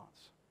different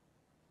response.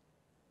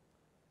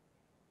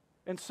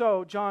 And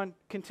so John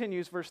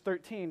continues, verse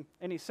 13,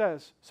 and he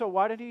says, so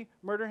why did he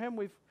murder him?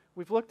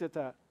 We've looked at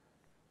that.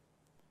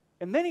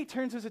 And then he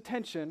turns his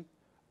attention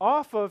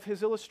off of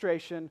his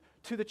illustration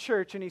to the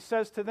church, and he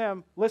says to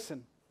them,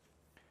 listen,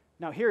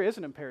 now here is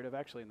an imperative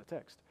actually in the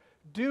text.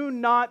 Do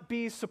not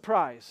be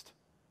surprised,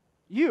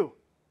 you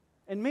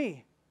and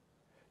me.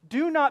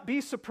 Do not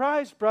be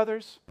surprised,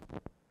 brothers,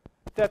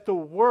 that the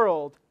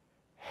world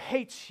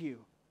hates you.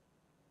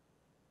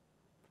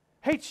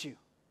 Hates you.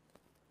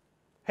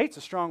 Hate's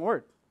a strong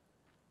word.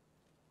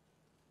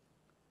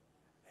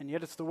 And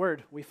yet it's the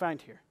word we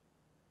find here.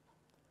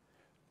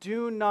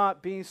 Do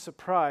not be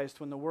surprised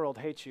when the world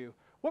hates you.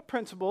 What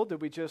principle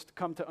did we just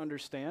come to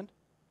understand?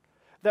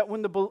 That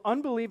when the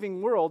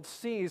unbelieving world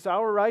sees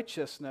our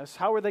righteousness,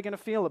 how are they going to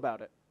feel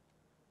about it?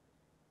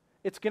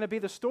 It's going to be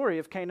the story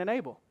of Cain and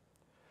Abel.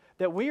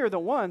 That we are the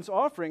ones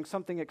offering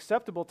something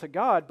acceptable to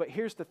God, but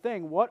here's the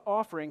thing, what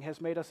offering has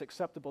made us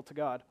acceptable to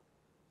God?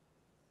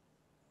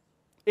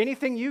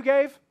 Anything you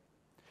gave?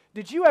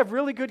 Did you have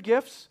really good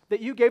gifts that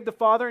you gave the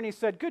Father and he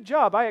said, good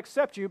job, I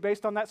accept you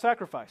based on that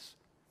sacrifice?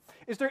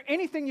 Is there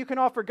anything you can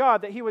offer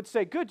God that he would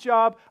say, good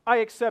job, I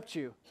accept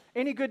you?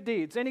 Any good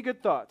deeds, any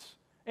good thoughts,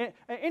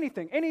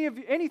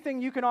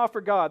 anything you can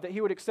offer God that he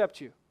would accept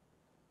you?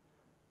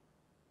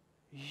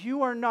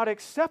 You are not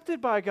accepted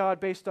by God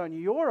based on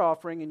your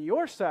offering and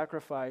your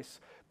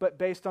sacrifice, but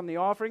based on the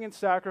offering and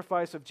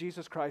sacrifice of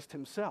Jesus Christ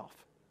himself.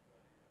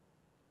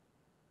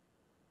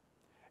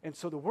 And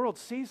so the world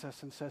sees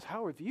us and says,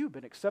 how have you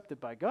been accepted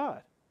by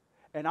God?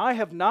 And I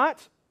have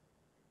not.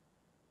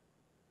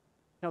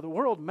 Now the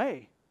world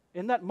may,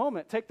 in that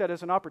moment, take that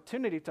as an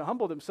opportunity to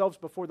humble themselves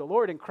before the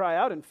Lord and cry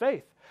out in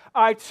faith.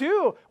 I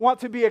too want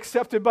to be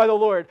accepted by the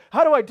Lord.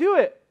 How do I do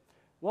it?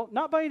 Well,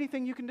 not by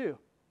anything you can do,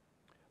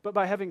 but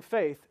by having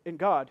faith in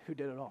God who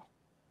did it all.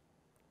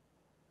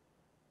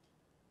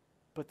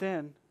 But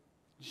then,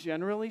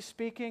 generally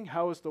speaking,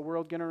 how is the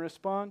world going to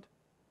respond?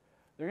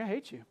 They're going to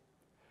hate you.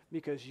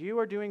 Because you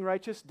are doing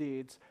righteous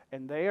deeds,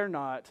 and they are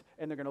not,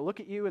 and they're going to look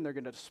at you, and they're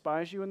going to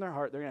despise you in their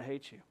heart. They're going to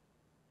hate you.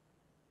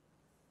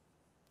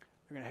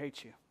 They're going to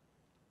hate you.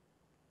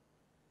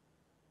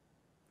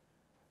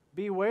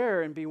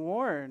 Beware and be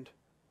warned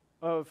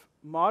of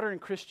modern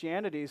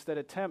Christianities that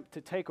attempt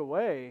to take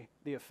away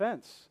the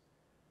offense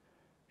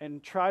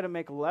and try to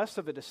make less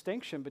of a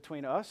distinction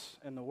between us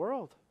and the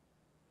world.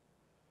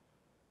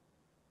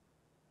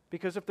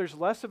 Because if there's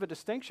less of a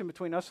distinction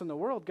between us and the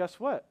world, guess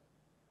what?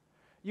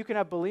 You can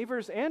have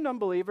believers and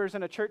unbelievers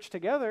in a church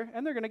together,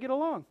 and they're going to get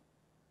along.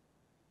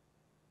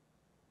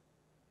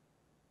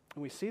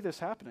 And we see this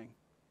happening.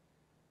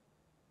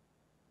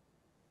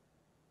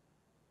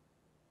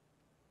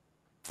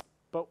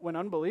 But when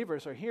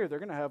unbelievers are here, they're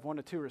going to have one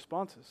of two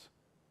responses: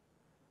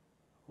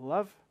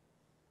 love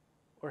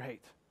or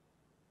hate.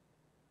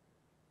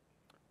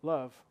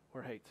 Love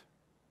or hate.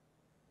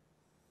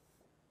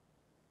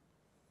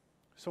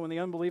 So when the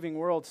unbelieving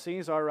world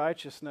sees our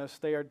righteousness,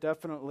 they are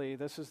definitely,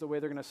 this is the way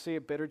they're going to see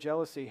it, bitter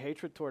jealousy,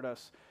 hatred toward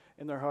us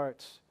in their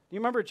hearts. Do you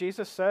remember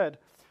Jesus said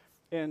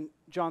in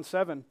John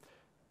 7,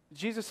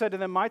 Jesus said to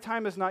them, my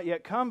time has not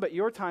yet come, but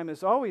your time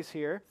is always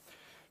here.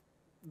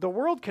 The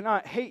world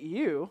cannot hate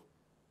you.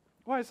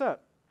 Why is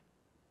that?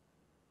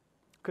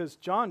 Because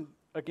John,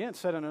 again,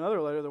 said in another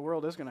letter, the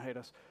world is going to hate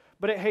us.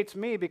 But it hates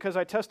me because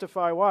I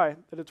testify, why?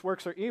 That its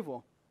works are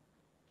evil.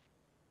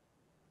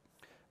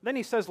 Then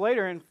he says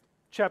later in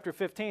chapter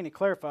 15, he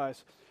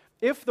clarifies,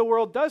 if the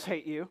world does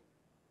hate you,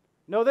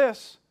 know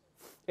this,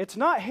 it's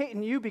not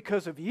hating you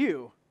because of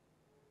you.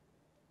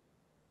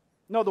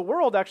 No, the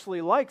world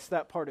actually likes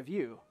that part of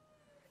you.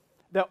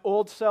 That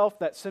old self,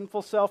 that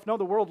sinful self, no,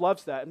 the world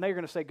loves that, and they're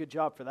going to say, good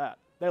job for that.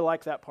 They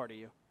like that part of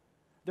you.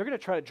 They're going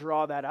to try to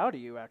draw that out of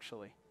you,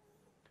 actually.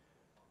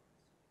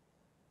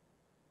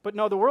 But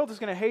no, the world is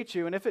going to hate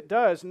you, and if it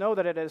does, know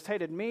that it has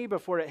hated me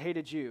before it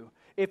hated you.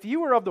 If you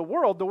were of the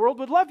world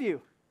would love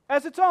you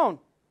as its own.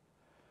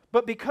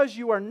 But because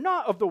you are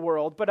not of the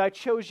world, but I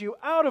chose you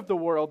out of the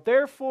world,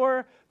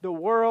 therefore the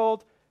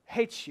world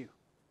hates you.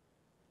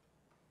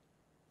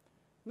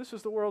 This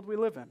is the world we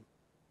live in.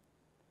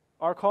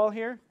 Our call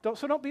here,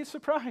 don't be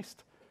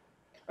surprised.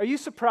 Are you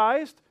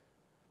surprised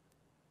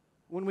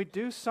when we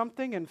do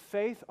something in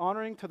faith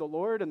honoring to the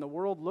Lord and the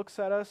world looks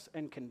at us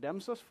and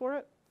condemns us for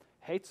it,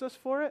 hates us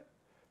for it?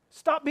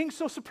 Stop being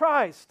so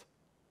surprised.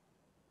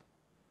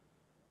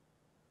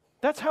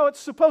 That's how it's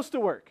supposed to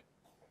work.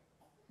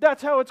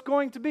 That's how it's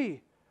going to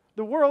be.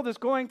 The world is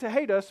going to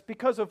hate us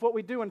because of what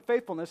we do in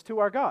faithfulness to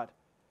our God.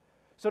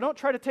 So don't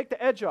try to take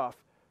the edge off.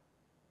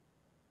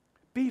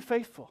 Be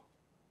faithful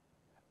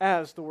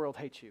as the world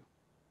hates you.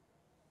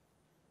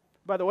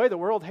 By the way, the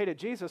world hated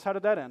Jesus. How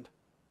did that end?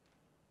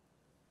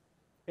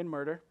 In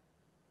murder.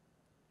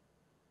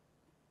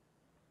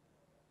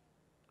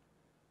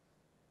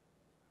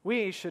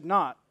 We should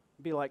not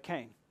be like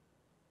Cain.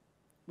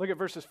 Look at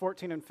verses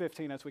 14 and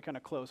 15 as we kind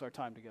of close our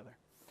time together.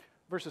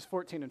 Verses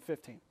 14 and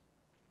 15.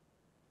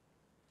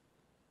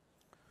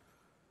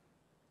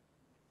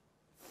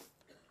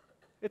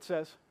 It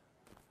says,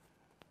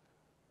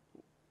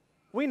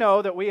 we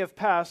know that we have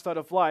passed out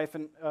of life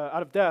and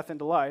out of death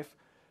into life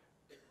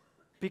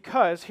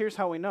because, here's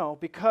how we know,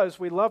 because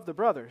we love the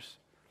brothers.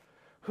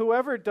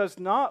 Whoever does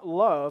not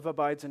love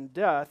abides in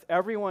death.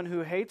 Everyone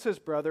who hates his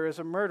brother is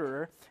a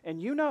murderer.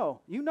 And you know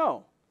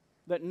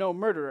that no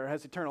murderer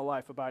has eternal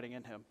life abiding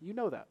in him. You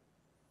know that.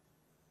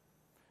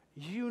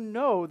 You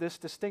know this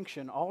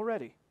distinction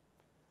already.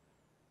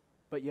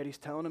 But yet he's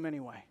telling them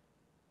anyway.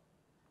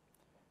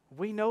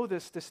 We know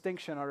this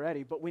distinction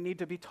already, but we need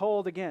to be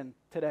told again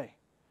today.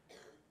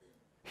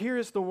 Here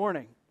is the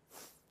warning.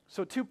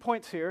 So 2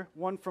 points here,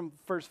 one from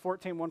verse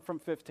 14, one from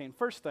 15.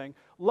 First thing,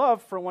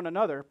 love for one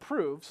another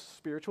proves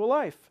spiritual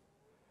life.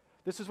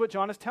 This is what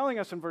John is telling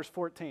us in verse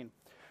 14.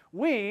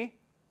 We,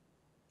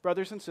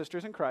 brothers and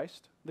sisters in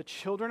Christ, the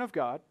children of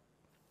God,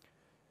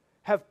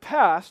 have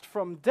passed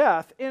from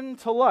death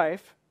into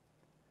life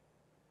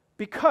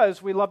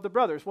because we love the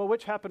brothers. Well,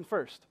 which happened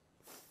first?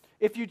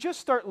 If you just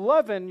start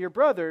loving your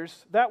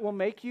brothers, that will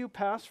make you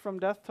pass from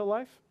death to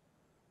life?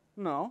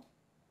 No.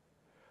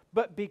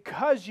 But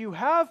because you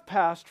have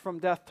passed from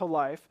death to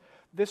life,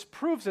 this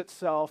proves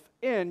itself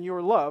in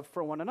your love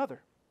for one another.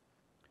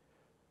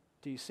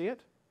 Do you see it?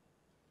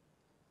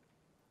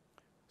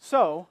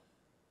 So,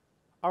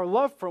 our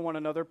love for one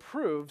another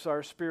proves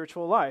our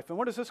spiritual life. And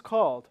what is this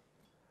called?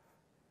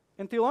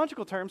 In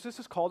theological terms, this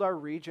is called our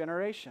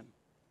regeneration.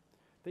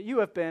 That you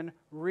have been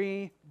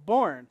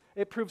reborn.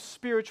 It proves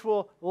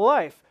spiritual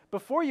life.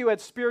 Before you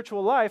had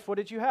spiritual life, what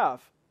did you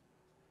have?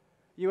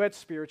 You had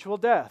spiritual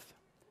death.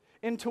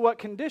 Into what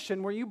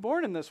condition were you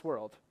born in this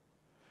world?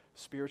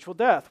 Spiritual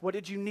death. What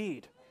did you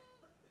need?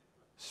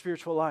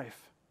 Spiritual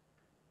life.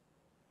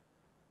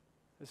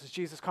 This is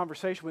Jesus'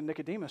 conversation with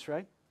Nicodemus,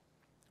 right?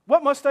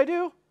 What must I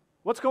do?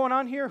 What's going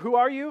on here? Who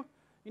are you?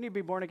 You need to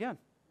be born again.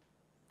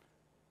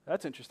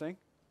 That's interesting.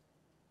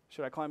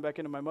 Should I climb back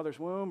into my mother's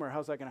womb, or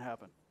how's that going to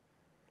happen?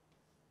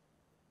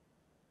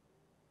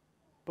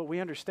 But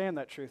we understand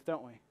that truth,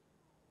 don't we?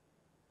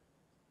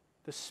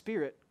 The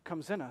Spirit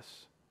comes in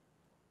us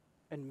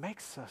and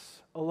makes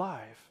us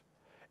alive.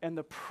 And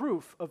the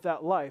proof of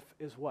that life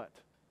is what?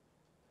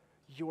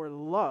 Your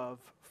love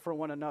for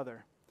one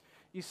another.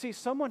 You see,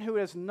 someone who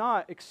has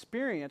not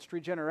experienced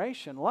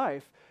regeneration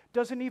life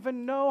doesn't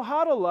even know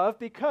how to love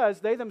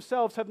because they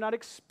themselves have not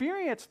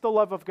experienced the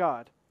love of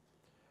God.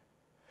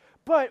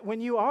 But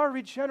when you are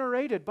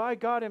regenerated by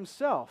God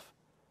Himself,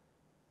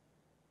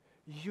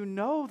 you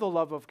know the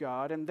love of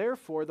God, and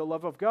therefore the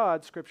love of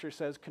God, Scripture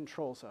says,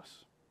 controls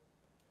us.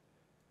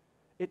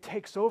 It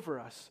takes over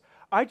us.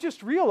 I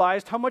just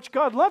realized how much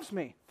God loves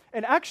me.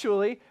 And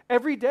actually,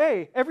 every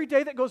day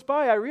that goes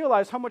by, I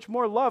realize how much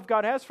more love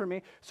God has for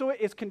me. So it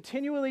is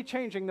continually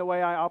changing the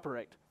way I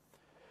operate.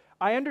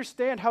 I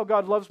understand how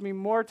God loves me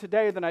more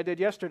today than I did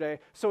yesterday,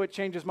 so it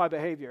changes my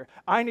behavior.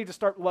 I need to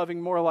start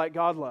loving more like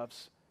God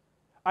loves.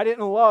 I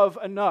didn't love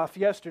enough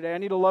yesterday. I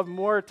need to love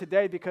more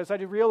today because I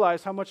did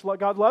realize how much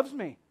God loves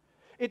me.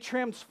 It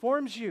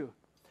transforms you.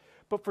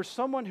 But for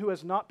someone who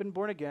has not been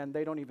born again,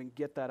 they don't even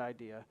get that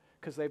idea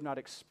because they've not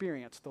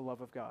experienced the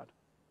love of God.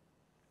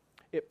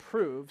 It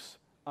proves,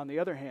 on the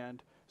other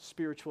hand,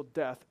 spiritual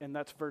death, and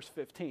that's verse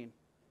 15.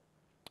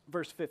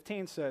 Verse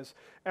 15 says,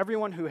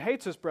 everyone who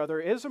hates his brother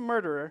is a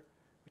murderer.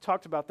 We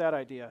talked about that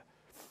idea.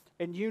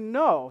 And you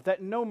know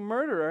that no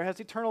murderer has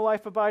eternal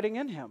life abiding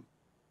in him.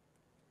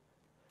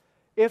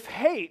 If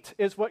hate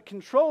is what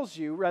controls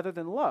you rather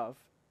than love,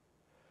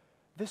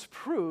 this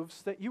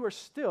proves that you are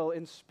still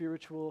in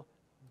spiritual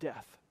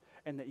death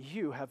and that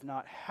you have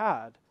not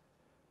had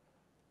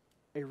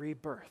a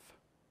rebirth.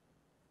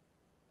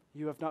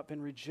 You have not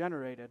been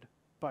regenerated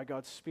by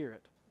God's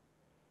Spirit.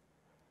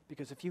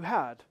 Because if you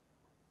had,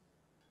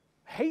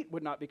 hate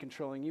would not be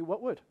controlling you.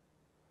 What would?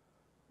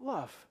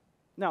 Love.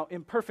 Now,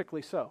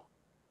 imperfectly so,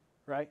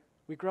 right?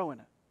 We grow in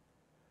it.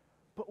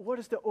 But what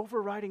is the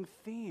overriding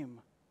theme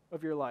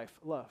of your life?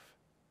 Love.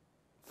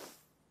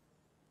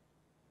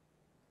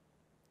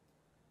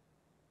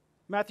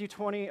 Matthew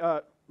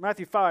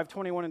 5,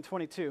 21 and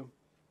 22.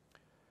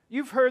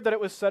 You've heard that it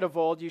was said of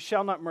old, you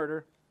shall not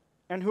murder,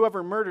 and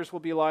whoever murders will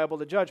be liable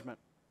to judgment.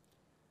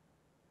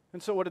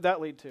 And so what did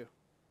that lead to?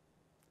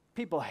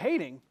 People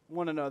hating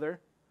one another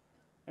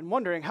and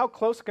wondering, how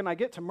close can I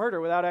get to murder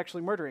without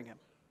actually murdering him?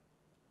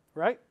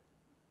 Right?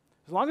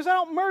 As long as I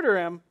don't murder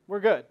him,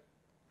 we're good.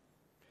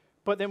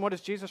 But then what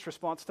is Jesus'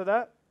 response to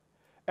that?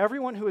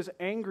 Everyone who is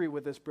angry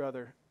with his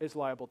brother is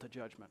liable to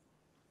judgment.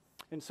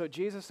 And so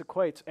Jesus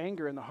equates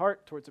anger in the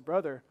heart towards a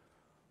brother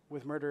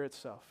with murder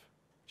itself,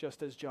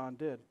 just as John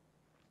did.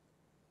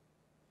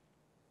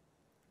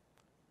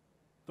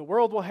 The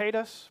world will hate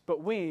us,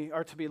 but we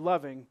are to be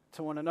loving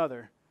to one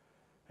another.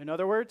 In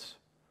other words,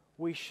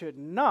 we should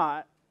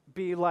not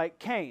be like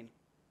Cain.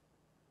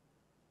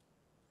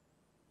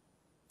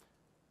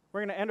 We're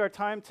going to end our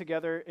time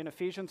together in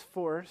Ephesians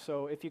 4,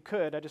 so if you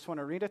could, I just want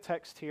to read a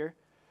text here,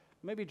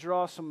 maybe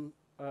draw some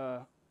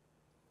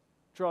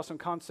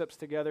concepts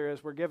together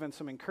as we're given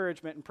some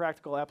encouragement and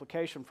practical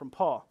application from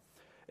Paul.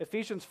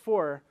 Ephesians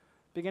 4,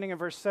 beginning in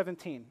verse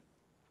 17.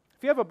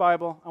 If you have a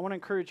Bible, I want to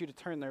encourage you to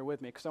turn there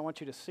with me because I want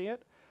you to see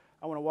it.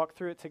 I want to walk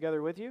through it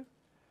together with you.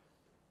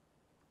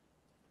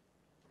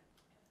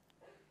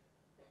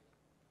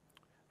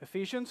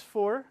 Ephesians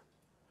 4,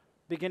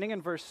 beginning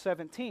in verse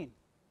 17.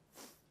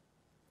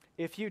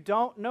 If you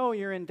don't know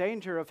you're in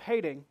danger of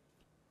hating,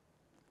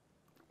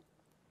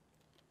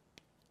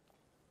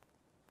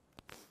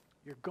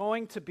 you're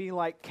going to be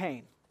like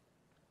Cain.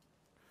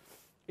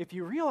 If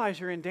you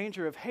realize you're in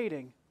danger of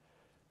hating,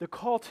 the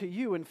call to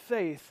you in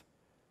faith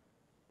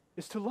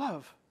is to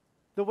love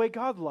the way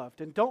God loved.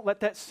 And don't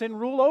let that sin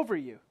rule over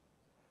you,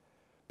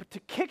 but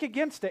to kick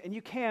against it, and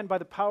you can by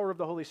the power of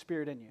the Holy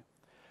Spirit in you.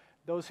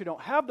 Those who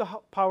don't have the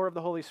power of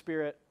the Holy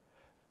Spirit,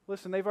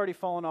 listen, they've already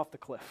fallen off the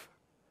cliff.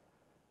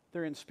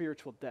 They're in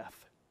spiritual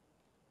death.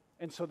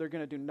 And so they're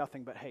going to do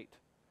nothing but hate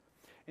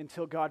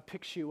until God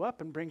picks you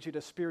up and brings you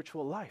to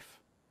spiritual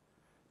life.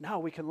 Now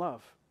we can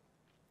love.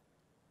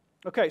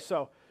 Okay,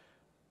 so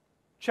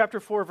chapter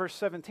 4, verse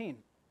 17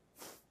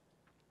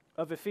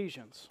 of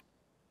Ephesians.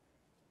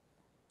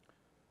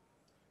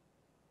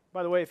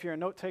 By the way, if you're a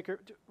note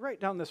taker, write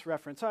down this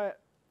reference.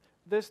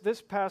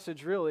 This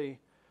passage really,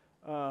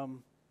 I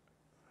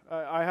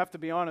have to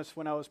be honest,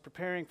 when I was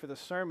preparing for the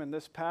sermon,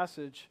 this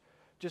passage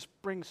just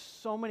brings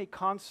so many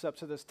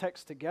concepts of this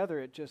text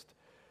together. It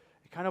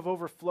kind of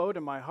overflowed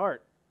in my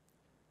heart.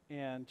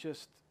 And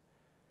just,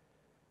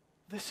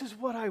 this is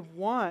what I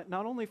want,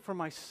 not only for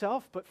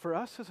myself, but for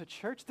us as a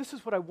church. This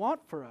is what I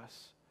want for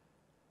us.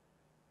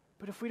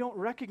 But if we don't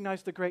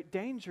recognize the great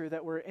danger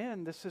that we're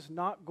in, this is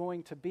not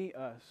going to be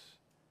us.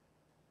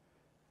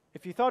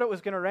 If you thought it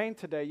was going to rain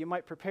today, you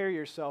might prepare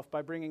yourself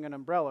by bringing an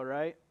umbrella,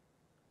 right?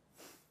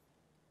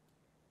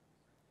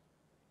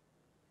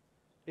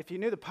 If you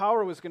knew the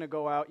power was going to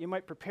go out, you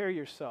might prepare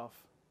yourself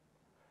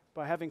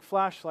by having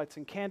flashlights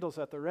and candles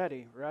at the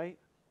ready, right?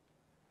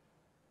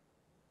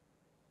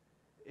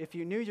 If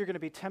you knew you're going to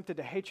be tempted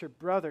to hate your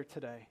brother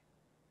today,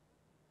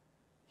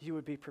 you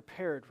would be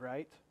prepared,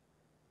 right?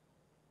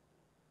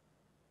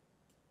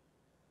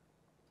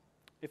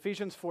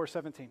 Ephesians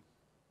 4:17.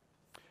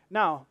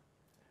 Now,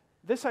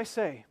 this I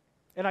say,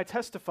 and I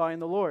testify in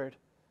the Lord.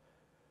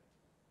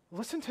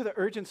 Listen to the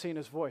urgency in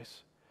his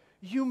voice.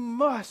 You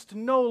must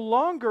no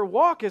longer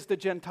walk as the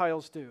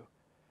Gentiles do,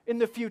 in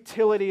the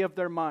futility of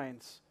their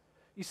minds.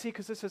 You see,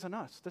 because this isn't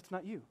us. That's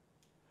not you.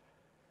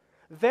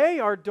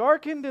 They are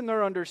darkened in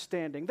their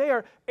understanding. They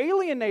are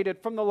alienated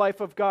from the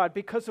life of God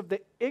because of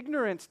the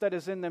ignorance that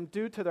is in them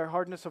due to their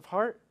hardness of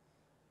heart.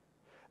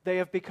 They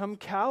have become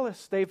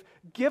callous. They've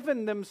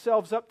given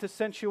themselves up to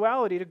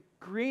sensuality, to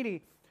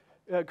greedy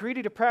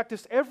to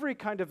practice every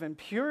kind of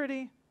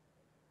impurity.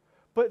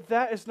 But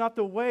that is not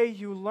the way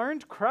you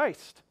learned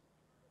Christ.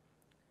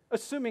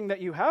 Assuming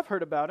that you have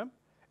heard about him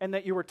and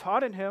that you were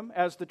taught in him,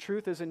 as the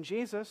truth is in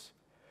Jesus,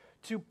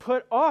 to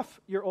put off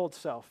your old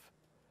self,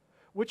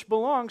 which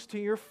belongs to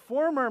your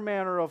former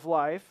manner of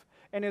life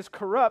and is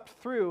corrupt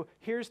through,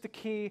 here's the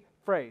key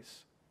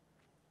phrase,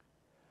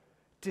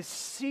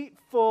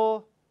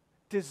 deceitful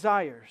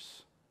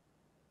desires.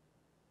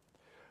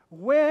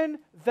 When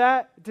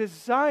that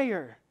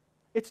desire,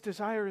 its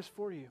desire is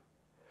for you.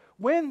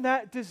 When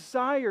that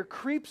desire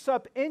creeps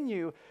up in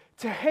you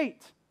to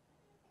hate,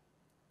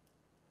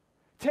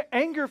 to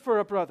anger for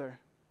a brother,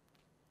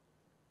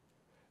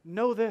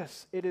 know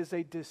this, it is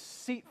a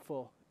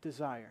deceitful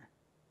desire.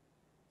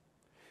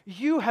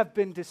 You have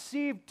been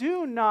deceived.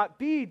 Do not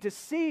be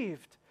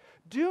deceived.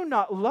 Do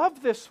not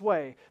love this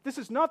way. This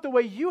is not the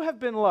way you have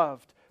been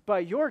loved by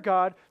your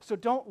God, so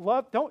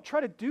don't try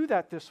to do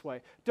that this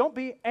way. Don't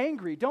be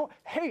angry. Don't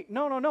hate.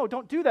 No,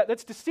 don't do that.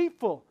 That's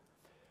deceitful.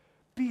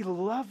 Be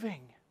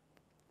loving.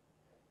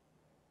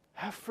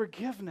 Have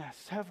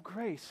forgiveness. Have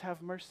grace.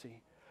 Have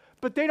mercy.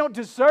 But they don't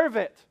deserve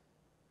it.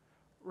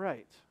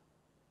 Right.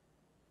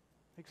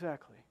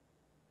 Exactly.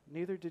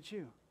 Neither did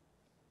you.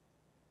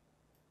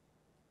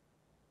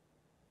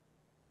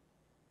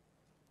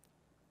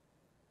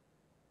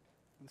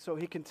 And so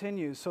he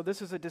continues, so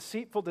this is a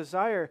deceitful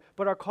desire,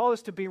 but our call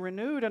is to be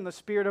renewed in the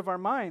spirit of our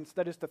minds,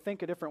 that is to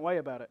think a different way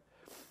about it.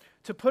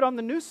 To put on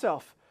the new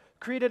self,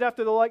 created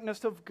after the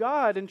likeness of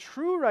God in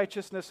true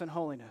righteousness and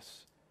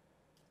holiness.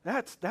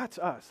 That's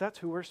us. That's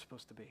who we're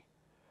supposed to be.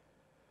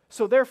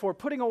 So therefore,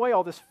 putting away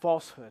all this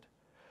falsehood,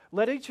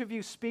 let each of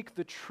you speak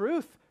the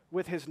truth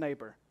with his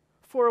neighbor,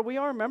 for we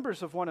are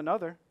members of one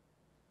another.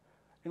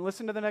 And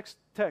listen to the next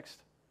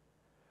text.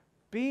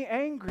 Be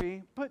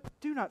angry, but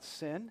do not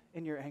sin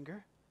in your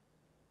anger.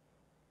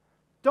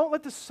 Don't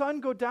let the sun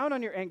go down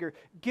on your anger.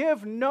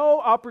 Give no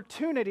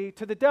opportunity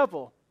to the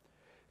devil,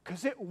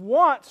 because it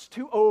wants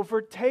to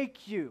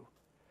overtake you.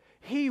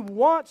 He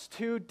wants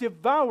to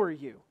devour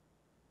you.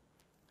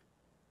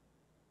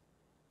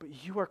 But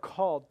you are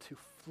called to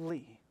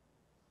flee.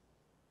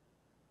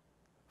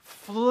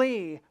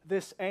 Flee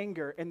this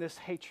anger and this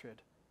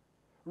hatred.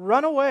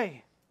 Run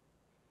away.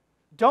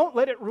 Don't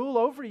let it rule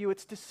over you.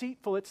 It's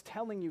deceitful. It's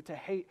telling you to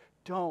hate.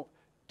 Don't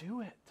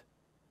do it.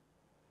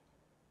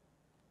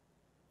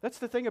 That's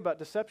the thing about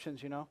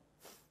deceptions, you know.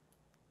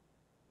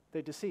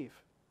 They deceive.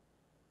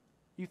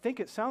 You think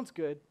it sounds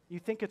good. You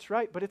think it's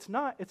right, but it's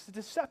not. It's a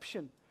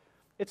deception.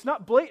 It's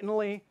not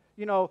blatantly,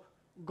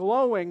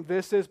 glowing,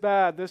 this is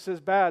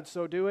bad,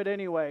 so do it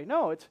anyway.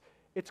 No,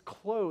 it's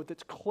clothed,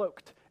 it's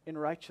cloaked in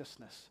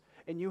righteousness.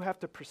 And you have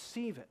to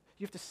perceive it.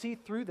 You have to see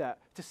through that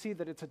to see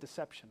that it's a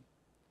deception.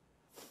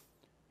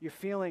 Your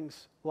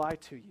feelings lie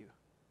to you.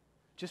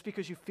 Just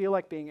because you feel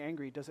like being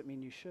angry doesn't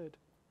mean you should.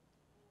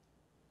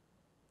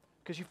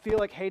 Because you feel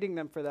like hating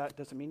them for that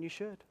doesn't mean you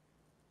should.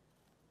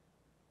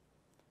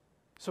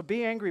 So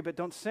be angry, but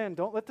don't sin.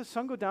 Don't let the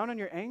sun go down on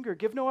your anger.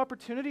 Give no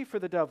opportunity for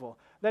the devil.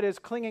 That is,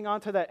 clinging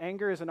on to that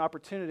anger is an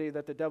opportunity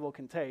that the devil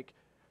can take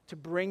to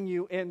bring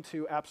you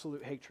into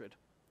absolute hatred.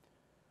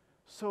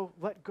 So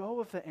let go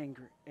of the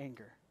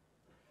anger.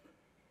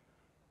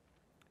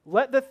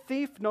 Let the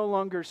thief no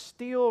longer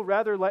steal,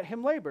 rather let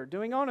him labor,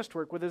 doing honest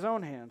work with his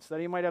own hands,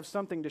 that he might have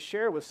something to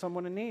share with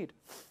someone in need.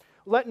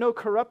 Let no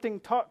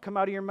corrupting talk come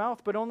out of your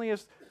mouth, but only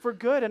as for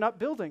good and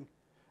upbuilding,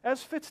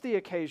 as fits the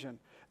occasion,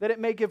 that it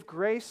may give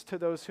grace to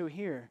those who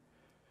hear.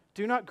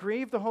 Do not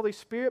grieve the Holy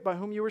Spirit, by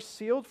whom you were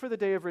sealed for the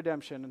day of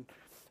redemption.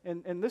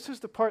 And this is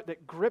the part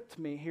that gripped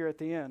me here at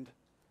the end.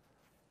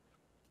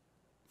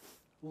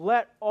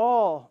 Let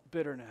all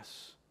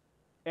bitterness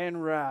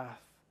and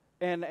wrath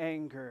and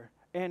anger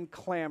and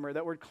clamor,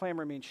 that word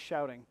clamor means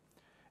shouting,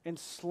 and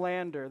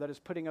slander, that is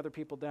putting other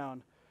people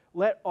down,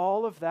 let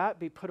all of that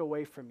be put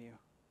away from you,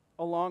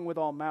 along with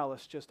all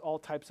malice, just all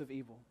types of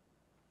evil.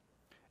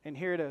 And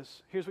here it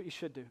is. Here's what you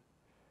should do.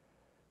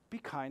 Be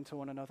kind to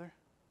one another,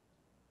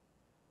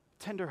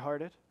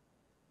 tender-hearted,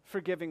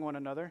 forgiving one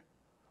another.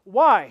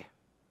 Why?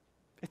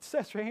 It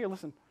says right here,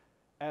 listen,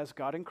 as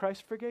God in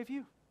Christ forgave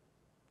you.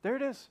 There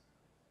it is.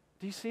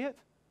 Do you see it?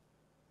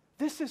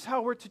 This is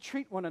how we're to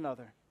treat one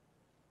another.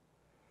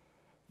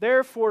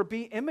 Therefore,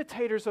 be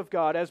imitators of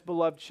God as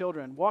beloved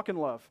children. Walk in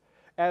love.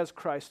 As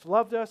Christ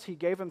loved us, he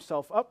gave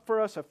himself up for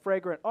us, a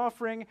fragrant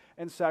offering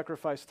and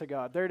sacrifice to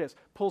God. There it is.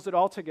 Pulls it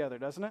all together,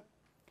 doesn't it?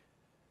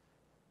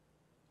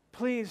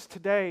 Please,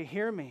 today,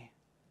 hear me.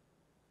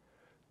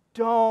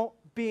 Don't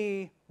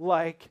be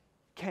like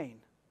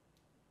Cain.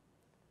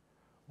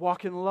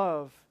 Walk in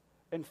love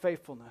and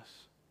faithfulness.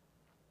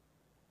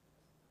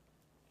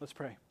 Let's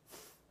pray.